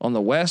 on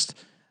the West.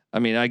 I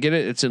mean, I get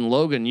it. It's in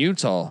Logan,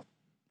 Utah,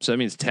 so that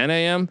means 10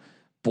 a.m.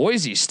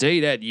 Boise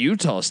State at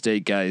Utah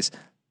State, guys.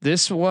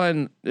 This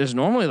one is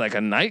normally like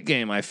a night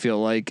game. I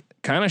feel like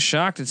kind of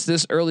shocked it's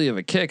this early of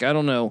a kick. I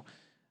don't know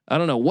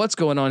what's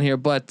going on here,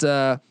 but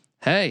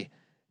hey.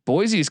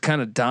 Boise's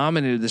kind of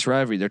dominated this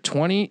rivalry. They're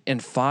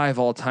 20-5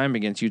 all time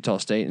against Utah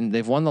State, and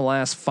they've won the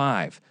last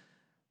 5.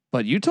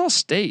 But Utah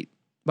State,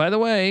 by the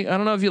way, I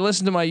don't know if you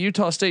listened to my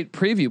Utah State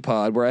preview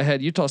pod where I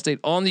had Utah State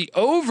on the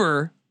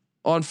over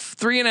on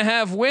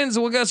 3.5 wins.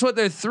 Well, guess what?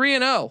 They're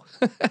 3-0.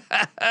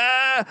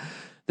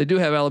 They do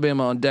have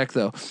Alabama on deck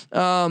though.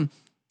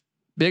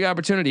 Big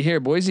opportunity here.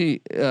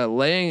 Boise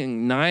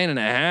laying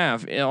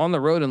 9.5 on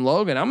the road in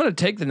Logan. I'm going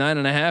to take the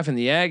 9.5 in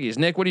the Aggies.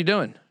 Nick, what are you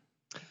doing?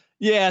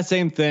 Yeah,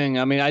 same thing.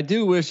 I mean, I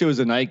do wish it was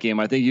a night game.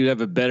 I think you'd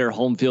have a better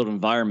home field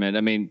environment. I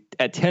mean,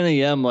 at 10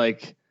 a.m.,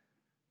 like,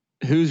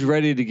 who's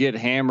ready to get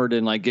hammered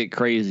and like get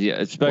crazy,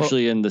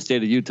 especially in the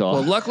state of Utah?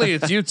 Well, luckily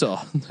it's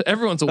Utah.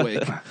 Everyone's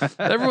awake.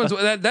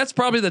 That's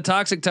probably the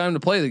toxic time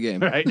to play the game.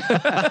 Right.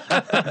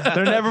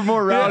 They're never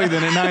more rowdy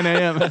than at 9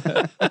 a.m.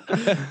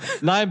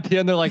 9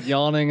 p.m. They're like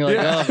yawning, like,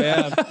 oh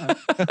man.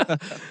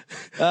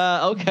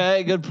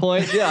 Okay, good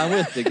point. Yeah, I'm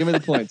with you. Give me the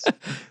points.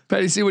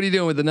 Patty C, what are you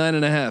doing with the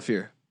 9.5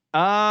 here?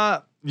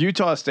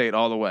 Utah State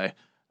all the way.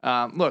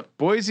 Look,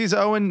 Boise's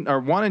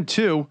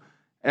 1-2,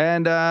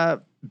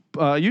 and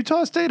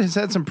Utah State has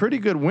had some pretty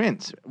good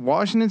wins.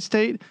 Washington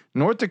State,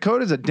 North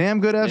Dakota's a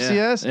damn good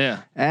FCS.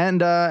 Yeah.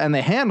 And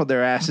they handled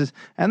their asses.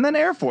 And then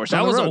Air Force.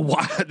 That was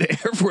the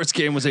Air Force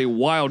game was a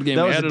wild game.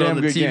 That we was had a it on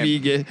damn the good TV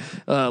game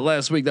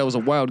last week. That was a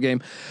wild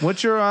game.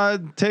 What's your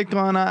take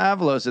on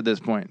Avalos at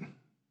this point?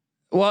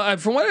 Well,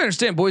 from what I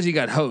understand, Boise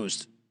got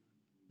hosed.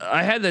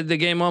 I had the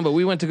game on, but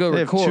we went to go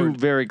They record. have 2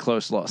 very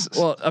close losses.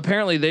 Well,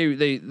 apparently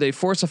they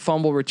force a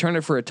fumble, return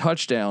it for a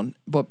touchdown,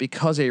 but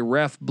because a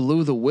ref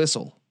blew the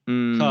whistle.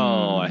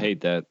 Oh, I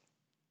hate that.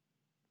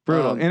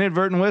 Brutal.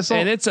 Inadvertent whistle.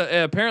 And it's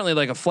apparently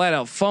like a flat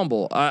out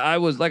fumble. I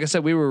was, like I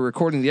said, we were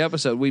recording the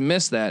episode. We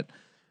missed that.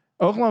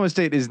 Oklahoma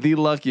State is the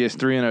luckiest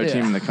 3-0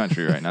 team in the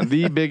country right now.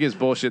 The biggest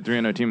bullshit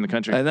 3-0 team in the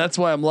country. And that's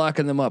why I'm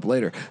locking them up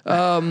later.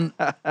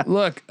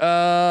 Look,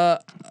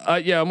 I'm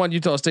on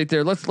Utah State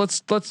there.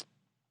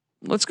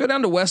 Let's go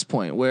down to West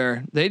Point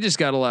where they just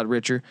got a lot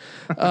richer.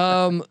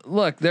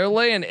 Look, they're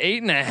laying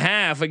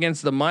 8.5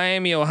 against the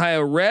Miami,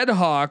 Ohio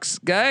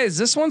Redhawks. Guys,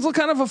 this one's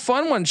kind of a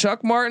fun one.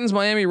 Chuck Martin's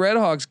Miami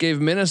Redhawks gave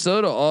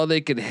Minnesota all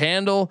they could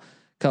handle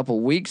a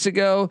couple weeks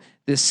ago.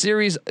 This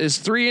series is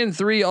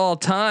 3-3 all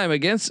time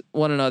against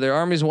one another.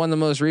 Army's won the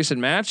most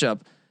recent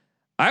matchup.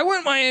 I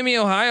went Miami,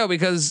 Ohio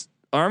because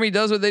Army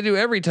does what they do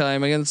every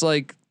time against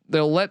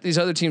they'll let these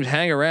other teams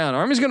hang around.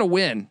 Army's going to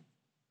win.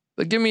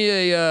 But give me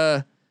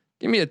a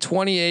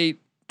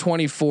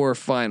 28-24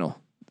 final.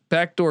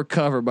 Backdoor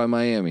cover by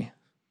Miami.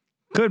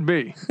 Could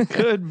be.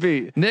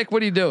 Nick,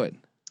 what are you doing?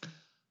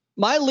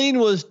 My lean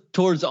was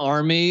towards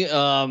Army.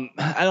 I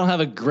don't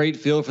have a great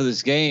feel for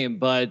this game,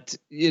 but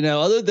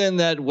other than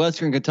that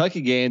Western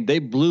Kentucky game, they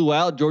blew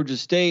out Georgia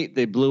State.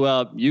 They blew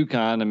out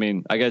UConn. I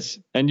mean, I guess,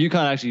 and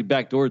UConn actually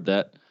backdoored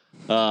that.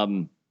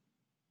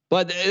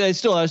 But they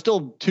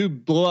still 2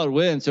 blowout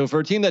wins. So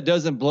for a team that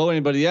doesn't blow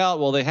anybody out,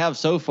 well, they have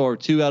so far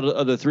 2 out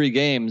of the 3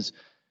 games.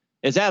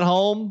 It's at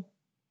home.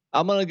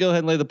 I'm going to go ahead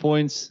and lay the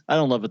points. I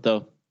don't love it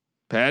though.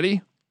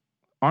 Patty?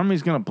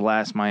 Army's going to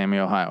blast Miami,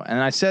 Ohio. And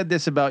I said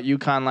this about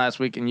UConn last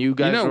week, and you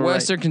guys were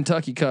Western right.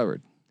 Kentucky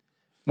covered.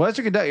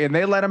 Western Kentucky, and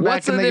they let them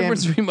What's back in the game.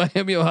 What's the difference between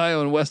Miami,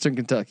 Ohio and Western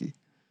Kentucky?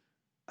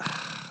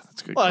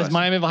 That's a good Well, question. is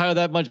Miami of Ohio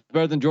that much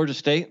better than Georgia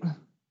State?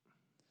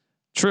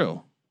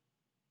 True.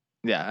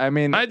 Yeah, I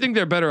mean, I think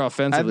they're better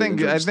offensively.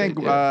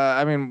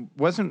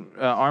 wasn't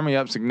Army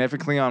up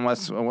significantly on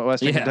Western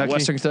Kentucky?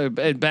 Western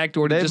Kentucky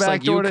backdoored They just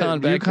like backdoored UConn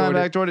it. UConn backdoored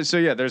it. backdoored it. So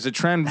yeah, there's a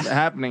trend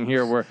happening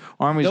here where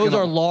Army's. Those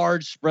are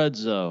large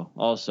spreads though.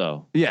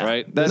 Also, Yeah,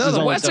 right. that's- No, is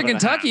the only Western 7.5.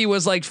 Kentucky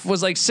was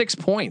like 6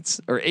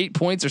 points or 8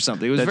 points or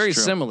something. It was very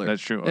true. similar.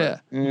 That's true. Yeah.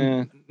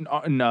 No,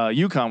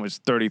 UConn was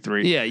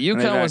 33. Yeah, And they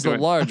UConn was the backdoored.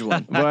 large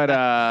one.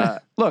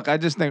 But look, I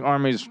just think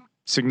Army's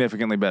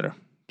significantly better.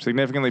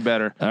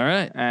 All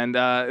right. And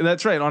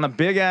that's right. On a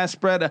big ass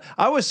spread,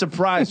 I was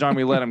surprised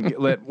Army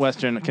let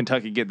Western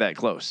Kentucky get that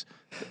close.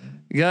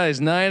 Guys,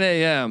 9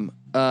 a.m.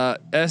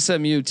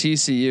 SMU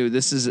TCU.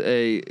 This is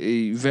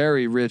a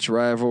very rich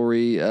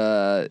rivalry.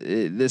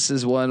 This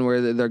is one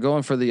where they're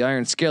going for the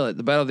Iron Skillet,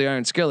 the Battle of the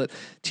Iron Skillet.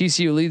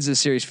 TCU leads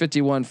this series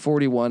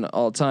 51-41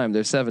 all time.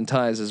 There's 7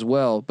 ties as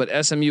well, but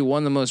SMU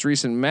won the most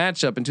recent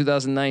matchup in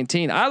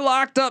 2019. I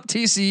locked up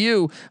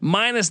TCU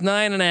minus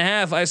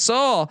 9.5. I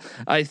saw,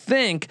 I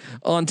think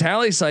on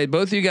Tally site,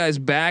 both of you guys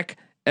back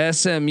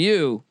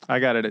SMU. I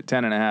got it at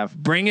 10.5.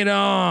 Bring it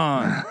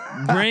on.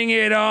 Bring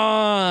it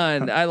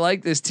on. I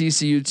like this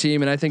TCU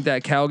team, and I think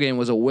that Cal game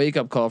was a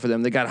wake-up call for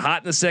them. They got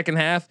hot in the second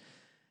half.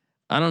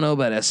 I don't know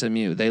about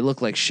SMU. They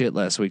look like shit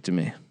last week to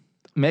me.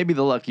 Maybe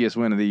the luckiest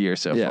win of the year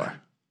so far.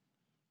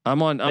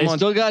 They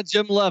still got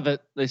Jim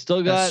Leavitt. They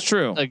still got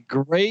a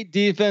great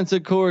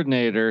defensive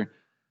coordinator,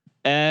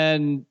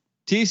 and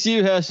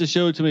TCU has to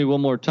show it to me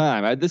one more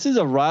time. This is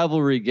a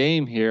rivalry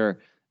game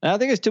here, and I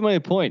think it's too many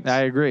points.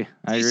 I agree.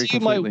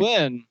 TCU might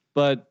win,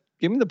 but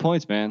give me the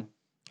points, man.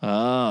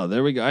 Oh,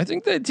 there we go. I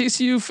think that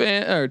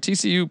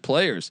TCU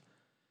players,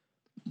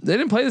 they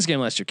didn't play this game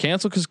last year.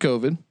 Canceled because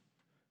COVID.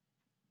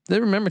 They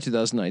remember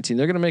 2019.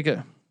 They're going to make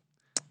a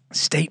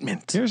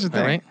statement. Here's the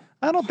thing. Right?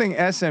 I don't think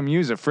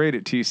SMU's afraid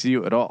of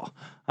TCU at all.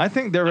 I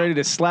think they're ready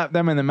to slap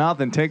them in the mouth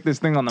and take this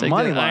thing on the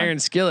money line. Iron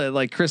skillet,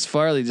 like Chris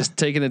Farley just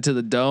taking it to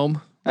the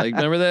dome. Like,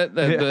 remember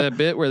that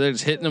bit where they're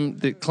just hitting them,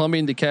 the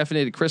Colombian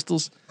decaffeinated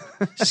crystals,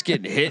 just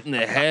getting hit in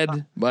the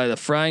head by the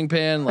frying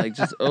pan, like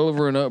just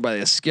over and over by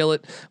the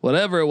skillet,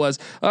 whatever it was.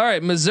 All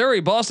right, Missouri,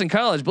 Boston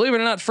College. Believe it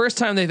or not, first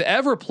time they've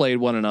ever played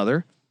one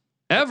another,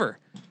 ever.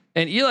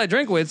 And Eli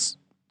Drinkwitz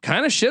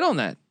kind of shit on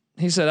that.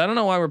 He said, "I don't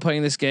know why we're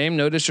playing this game.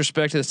 No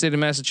disrespect to the state of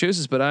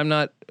Massachusetts, but I'm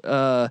not,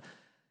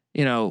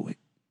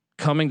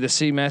 coming to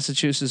see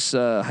Massachusetts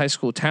high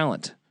school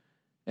talent."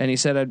 And he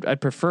said,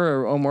 "I'd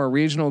prefer a more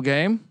regional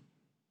game."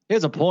 He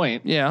has a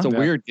point. Yeah, it's a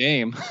weird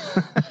game.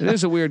 It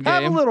is a weird game.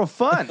 Have a little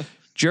fun.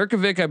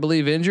 Jerkovic, I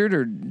believe, injured,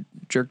 or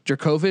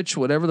Jerkovic,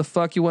 whatever the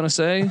fuck you want to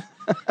say.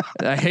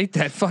 I hate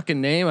that fucking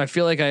name. I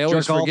feel like I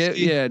always forget.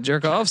 Yeah,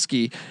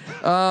 Jerkovsky.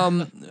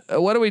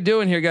 What are we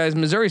doing here, guys?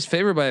 Missouri's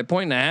favored by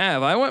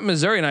 1.5. I went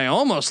Missouri and I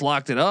almost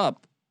locked it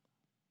up.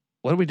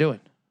 What are we doing,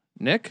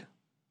 Nick?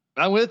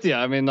 I'm with you.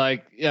 I mean,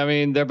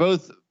 they're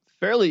both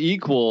fairly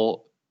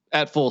equal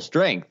at full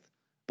strength,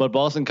 but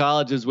Boston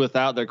College is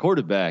without their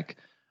quarterback.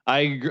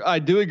 I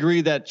do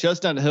agree that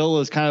Chestnut Hill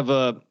is kind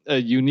of a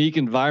unique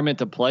environment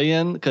to play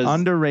in, because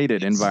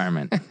underrated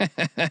environment.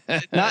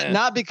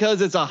 not because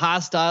it's a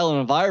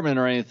hostile environment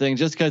or anything,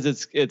 just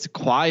because it's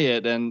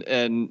quiet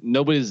and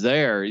nobody's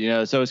there,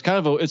 So it's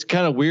kind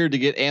of weird to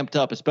get amped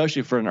up,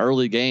 especially for an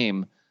early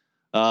game.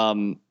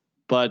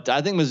 But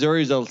I think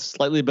Missouri is a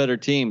slightly better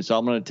team, so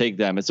I'm going to take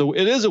them. It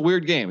is a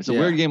weird game. It's a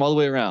weird game all the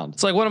way around.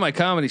 It's like one of my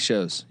comedy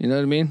shows. You know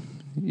what I mean?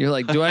 You're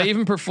like, do I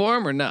even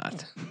perform or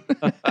not?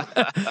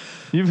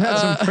 You've had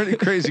some pretty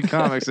crazy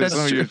comics in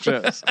some of your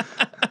shows.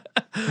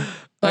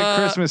 That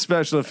Christmas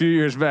special a few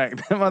years back,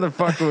 that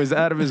motherfucker was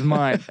out of his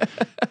mind.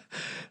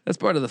 That's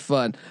part of the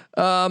fun.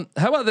 How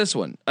about this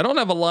one? I don't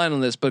have a line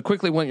on this, but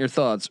quickly want your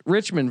thoughts.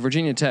 Richmond,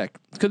 Virginia Tech.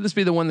 Could this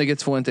be the one that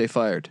gets Fuente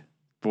fired?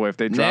 Boy, if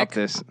they drop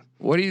this.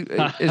 What do you,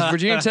 is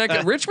Virginia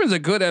Tech, Richmond's a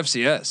good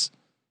FCS.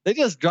 They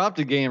just dropped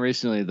a game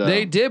recently, though.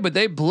 They did, but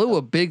they blew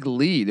a big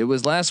lead. It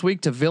was last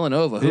week to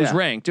Villanova, who's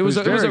ranked. It was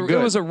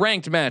a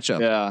ranked matchup.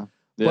 Yeah.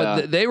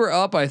 But they were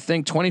up, I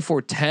think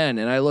 24-10,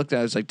 and I looked at it,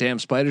 I was like, damn,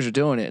 Spiders are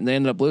doing it. And they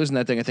ended up losing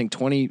that thing, I think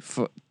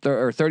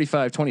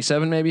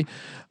 35-27 maybe.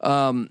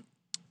 I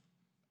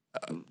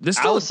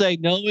will say,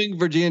 knowing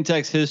Virginia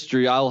Tech's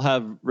history, I'll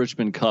have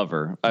Richmond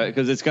cover,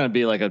 because it's going to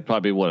be like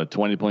probably a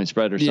 20-point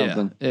spread or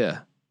something. Yeah.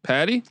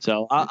 Patty?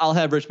 So I'll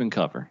have Richmond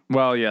cover.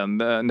 Well, yeah.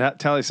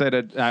 Tally said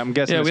it. I'm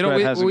guessing. Yeah, we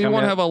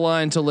won't have a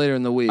line until later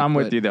in the week. I'm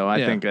with you though.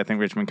 I think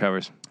Richmond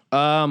covers.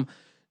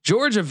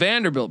 Georgia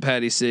Vanderbilt,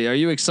 Patty C. Are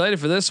you excited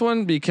for this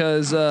one?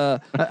 Because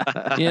lost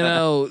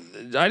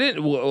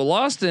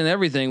in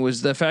everything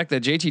was the fact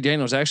that JT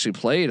Daniels actually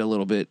played a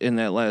little bit in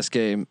that last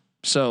game.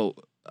 So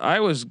I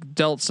was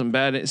dealt some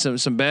bad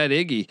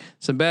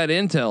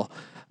intel.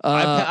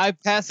 I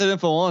passed that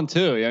info on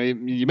too. I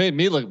mean, you made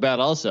me look bad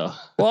also.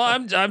 Well,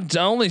 I'm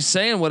only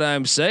saying what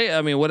I'm saying.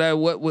 I mean,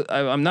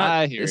 I'm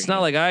not. It's not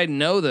like I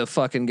know the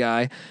fucking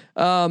guy.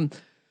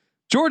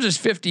 Georgia's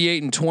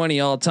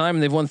 58-20 all time,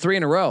 and they've won 3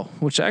 in a row,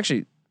 which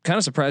actually kind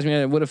of surprised me.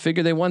 I would have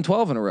figured they won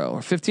 12 in a row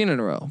or 15 in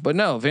a row, but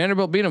no.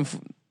 Vanderbilt beat them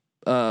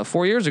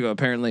 4 years ago.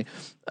 Apparently,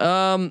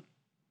 they're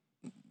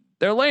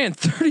laying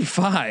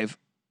 35,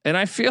 and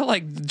I feel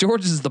like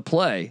Georgia's the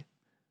play.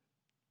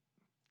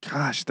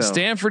 Gosh, though.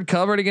 Stanford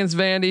covered against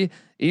Vandy.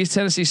 East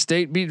Tennessee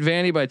State beat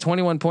Vandy by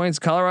 21 points.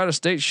 Colorado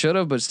State should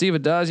have, but Steve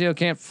Adazio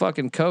can't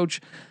fucking coach.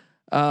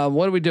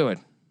 What are we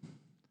doing?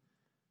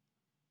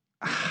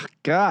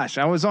 Gosh,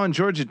 I was on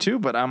Georgia too,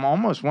 but I'm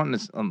almost wanting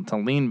to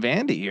lean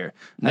Vandy here.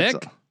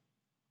 Nick?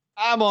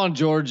 I'm on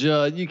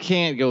Georgia. You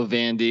can't go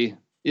Vandy.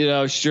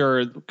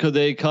 Sure. Could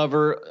they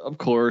cover? Of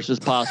course,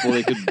 it's possible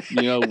they could,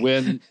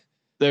 win.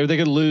 They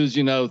could lose,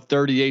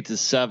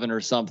 38-7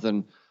 or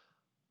something.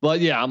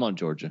 But yeah, I'm on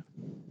Georgia.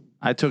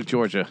 I took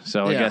Georgia,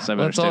 so I guess I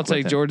better. Let's all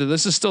take Georgia.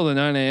 This is still the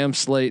 9 a.m.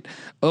 slate.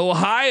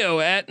 Ohio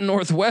at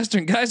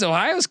Northwestern. Guys,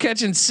 Ohio's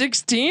catching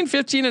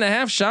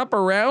 15.5 shop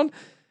around.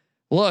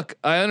 Look,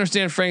 I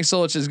understand Frank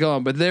Solich is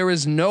gone, but there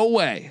is no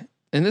way,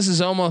 and this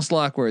is almost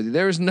lockworthy,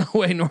 there is no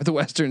way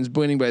Northwestern's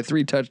winning by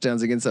 3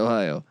 touchdowns against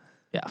Ohio.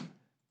 Yeah.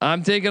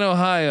 I'm taking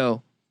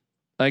Ohio.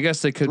 I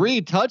guess they could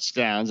 3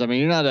 touchdowns. I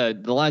mean,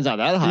 the line's not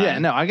that high. Yeah,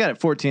 no, I got it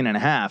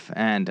 14.5,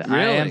 and really?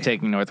 I am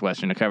taking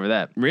Northwestern to cover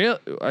that. Real?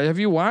 Have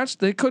you watched?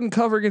 They couldn't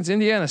cover against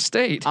Indiana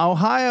State.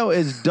 Ohio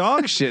is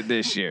dog shit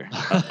this year.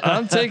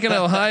 I'm taking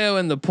Ohio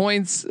in the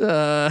points.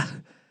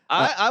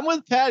 I'm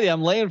with Patty.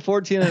 I'm laying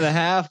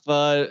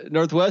 14.5.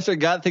 Northwestern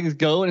got things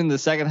going in the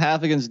second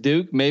half against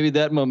Duke. Maybe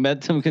that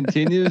momentum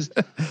continues.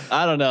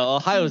 I don't know.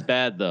 Ohio's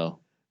bad though.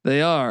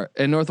 They are,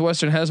 and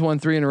Northwestern has won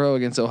 3 in a row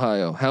against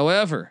Ohio.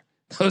 However,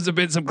 those have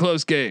been some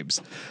close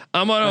games.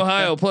 I'm on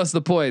Ohio plus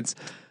the points.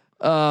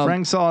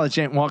 Frank Solich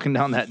ain't walking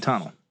down that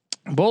tunnel.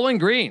 Bowling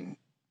Green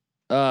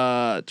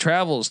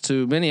travels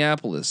to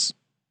Minneapolis.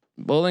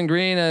 Bowling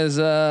Green is,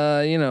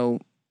 they're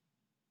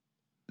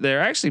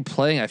actually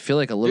playing. I feel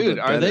like a little bit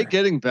better. Are they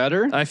getting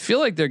better? I feel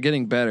like they're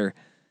getting better.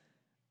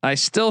 I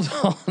still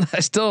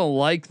don't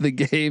like the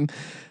game.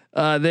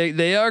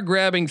 They are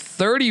grabbing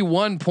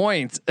 31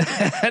 points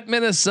at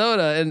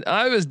Minnesota, and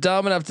I was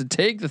dumb enough to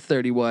take the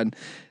 31.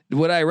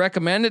 Would I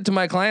recommend it to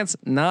my clients?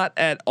 Not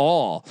at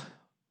all.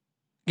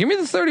 Give me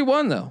the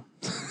 31 though.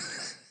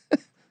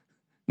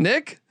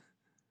 Nick?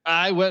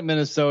 I went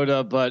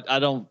Minnesota, but I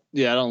don't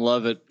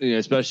love it,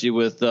 especially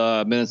with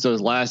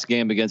Minnesota's last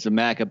game against a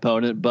MAC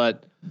opponent.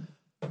 But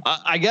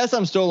I guess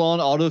I'm still on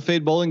auto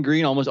fade Bowling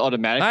Green almost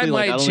automatically.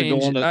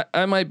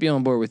 I might be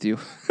on board with you.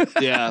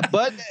 Yeah,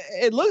 but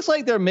it looks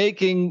like they're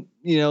making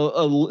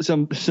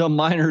some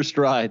minor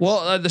strides.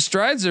 Well, the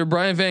strides are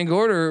Brian Van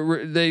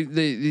Gorder.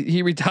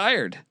 He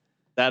retired.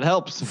 That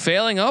helps.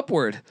 Failing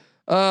upward.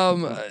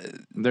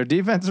 Their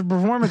defensive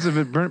performance has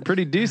been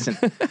pretty decent.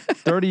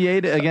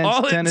 38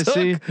 against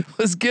Tennessee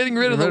was getting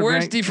rid of the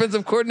worst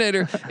defensive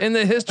coordinator in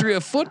the history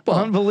of football.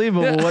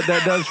 Unbelievable what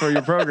that does for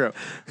your program.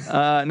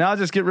 Now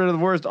just get rid of the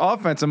worst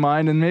offensive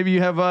mind, and maybe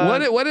you have.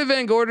 What did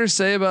Van Gorder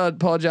say about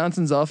Paul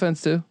Johnson's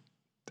offense too?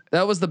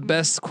 That was the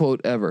best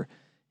quote ever.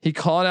 He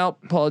called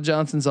out Paul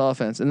Johnson's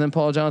offense, and then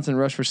Paul Johnson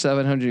rushed for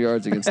 700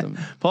 yards against them.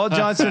 Paul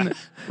Johnson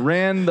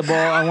ran the ball,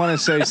 I want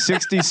to say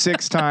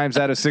 66 times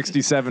out of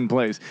 67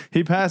 plays.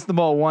 He passed the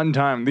ball 1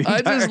 time.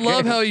 I just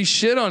love how he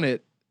shit on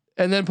it.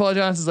 And then Paul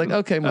Johnson's like,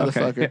 okay,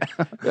 motherfucker,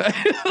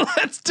 yeah.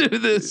 Let's do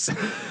this.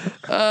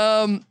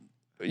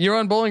 You're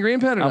on Bowling Green,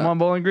 Pat? I'm on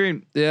Bowling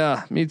Green.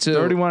 Yeah, me too.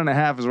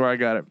 31.5 is where I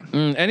got it.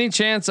 Any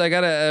chance I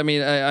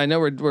know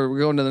we're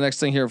going to the next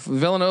thing here.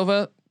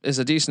 Villanova is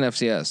a decent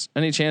FCS.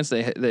 Any chance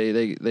they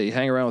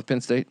hang around with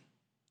Penn State?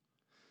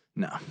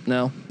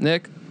 No.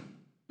 Nick?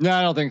 No,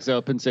 I don't think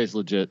so. Penn State's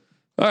legit.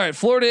 All right,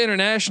 Florida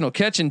International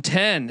catching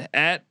 10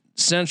 at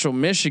Central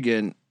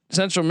Michigan.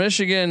 Central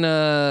Michigan.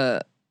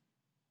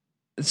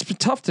 It's been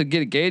tough to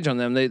get a gauge on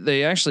them.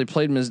 They actually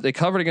played. They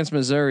covered against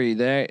Missouri.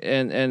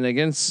 And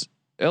against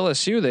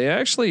LSU. They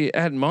actually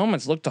at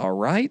moments looked all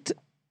right.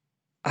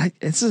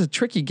 This is a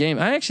tricky game.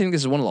 I actually think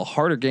this is one of the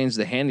harder games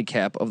to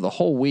handicap of the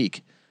whole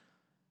week.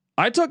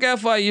 I took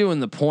FIU in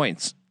the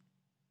points,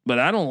 but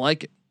I don't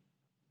like it.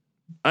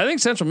 I think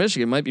Central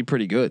Michigan might be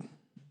pretty good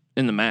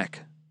in the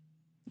MAC.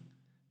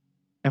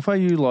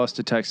 FIU lost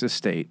to Texas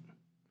State.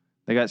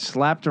 They got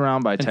slapped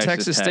around by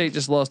Texas Tech. State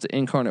just lost to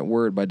Incarnate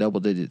Word by double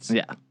digits.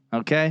 Yeah.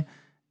 Okay.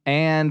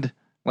 And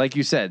like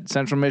you said,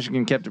 Central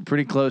Michigan kept it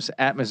pretty close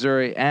at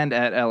Missouri and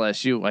at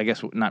LSU. I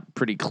guess not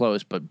pretty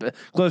close, but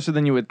closer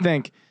than you would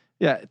think.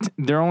 Yeah.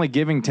 They're only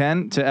giving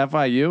 10 to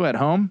FIU at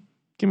home.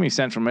 Give me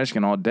Central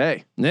Michigan all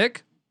day.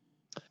 Nick?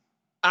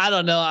 I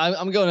don't know.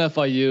 I'm going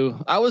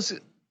FIU. I was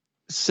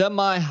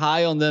semi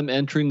high on them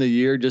entering the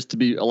year just to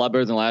be a lot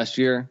better than last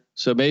year.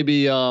 So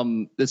maybe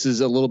this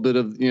is a little bit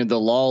of the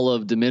lull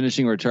of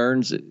diminishing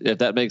returns, if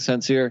that makes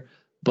sense here.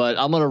 But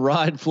I'm going to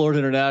ride Florida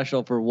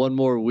International for one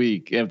more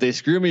week. And if they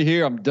screw me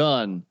here, I'm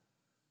done.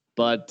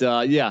 But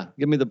yeah,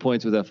 give me the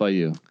points with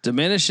FIU.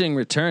 Diminishing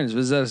returns.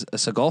 Was that a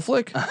Seagal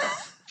flick?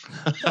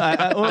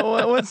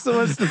 What's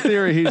the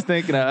theory he's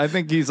thinking of? I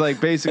think he's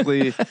like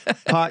basically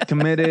pot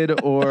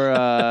committed or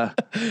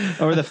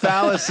the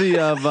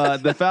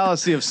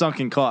fallacy of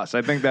sunken costs.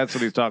 I think that's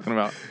what he's talking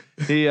about.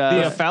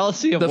 The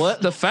fallacy of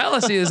what? The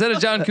fallacy, is that a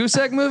John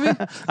Cusack movie?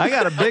 I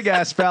got a big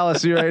ass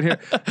fallacy right here.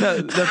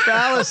 The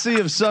fallacy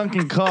of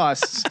sunken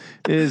costs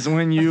is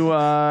when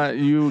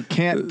you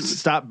can't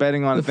stop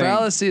betting on the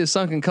fallacy of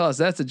sunken costs.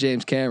 That's a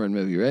James Cameron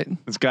movie, right?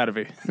 It's got to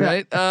be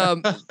right.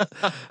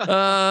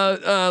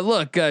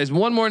 Look, guys,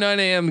 one more 9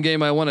 a.m.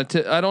 game. I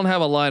don't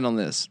have a line on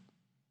this,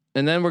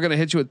 and then we're gonna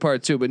hit you with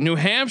part 2. But New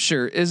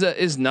Hampshire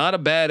is not a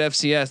bad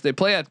FCS. They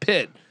play at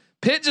Pitt.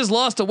 Pitt just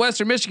lost to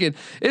Western Michigan.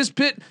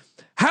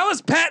 How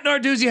does Pat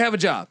Narduzzi have a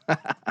job?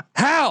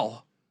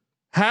 How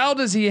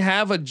does he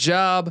have a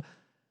job?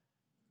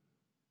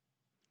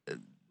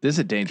 This is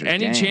a dangerous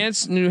Any game.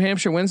 chance New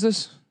Hampshire wins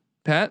this,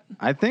 Pat?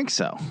 I think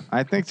so.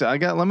 Let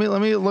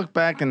me look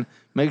back and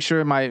make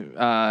sure my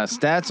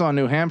stats on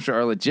New Hampshire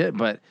are legit.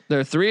 But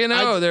they're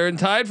 3-0. They're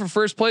tied for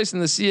first place in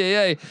the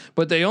CAA,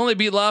 but they only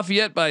beat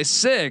Lafayette by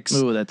 6.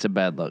 Ooh, that's a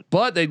bad look.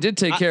 But they did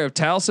take care of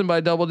Towson by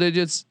double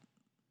digits.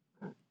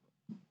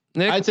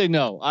 Nick? I'd say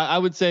no. I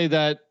would say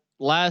that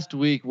last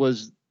week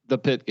was the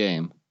Pitt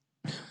game.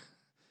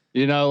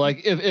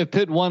 Like if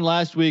Pitt won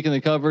last week and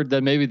they covered,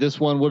 then maybe this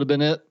one would have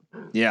been it.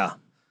 Yeah.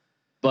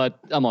 But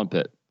I'm on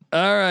Pitt.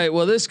 All right.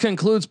 Well, this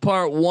concludes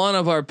part 1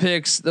 of our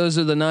picks. Those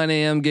are the 9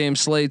 a.m. game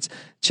slates.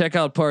 Check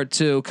out part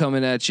 2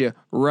 coming at you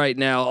right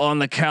now on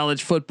the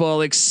College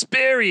Football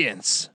Experience.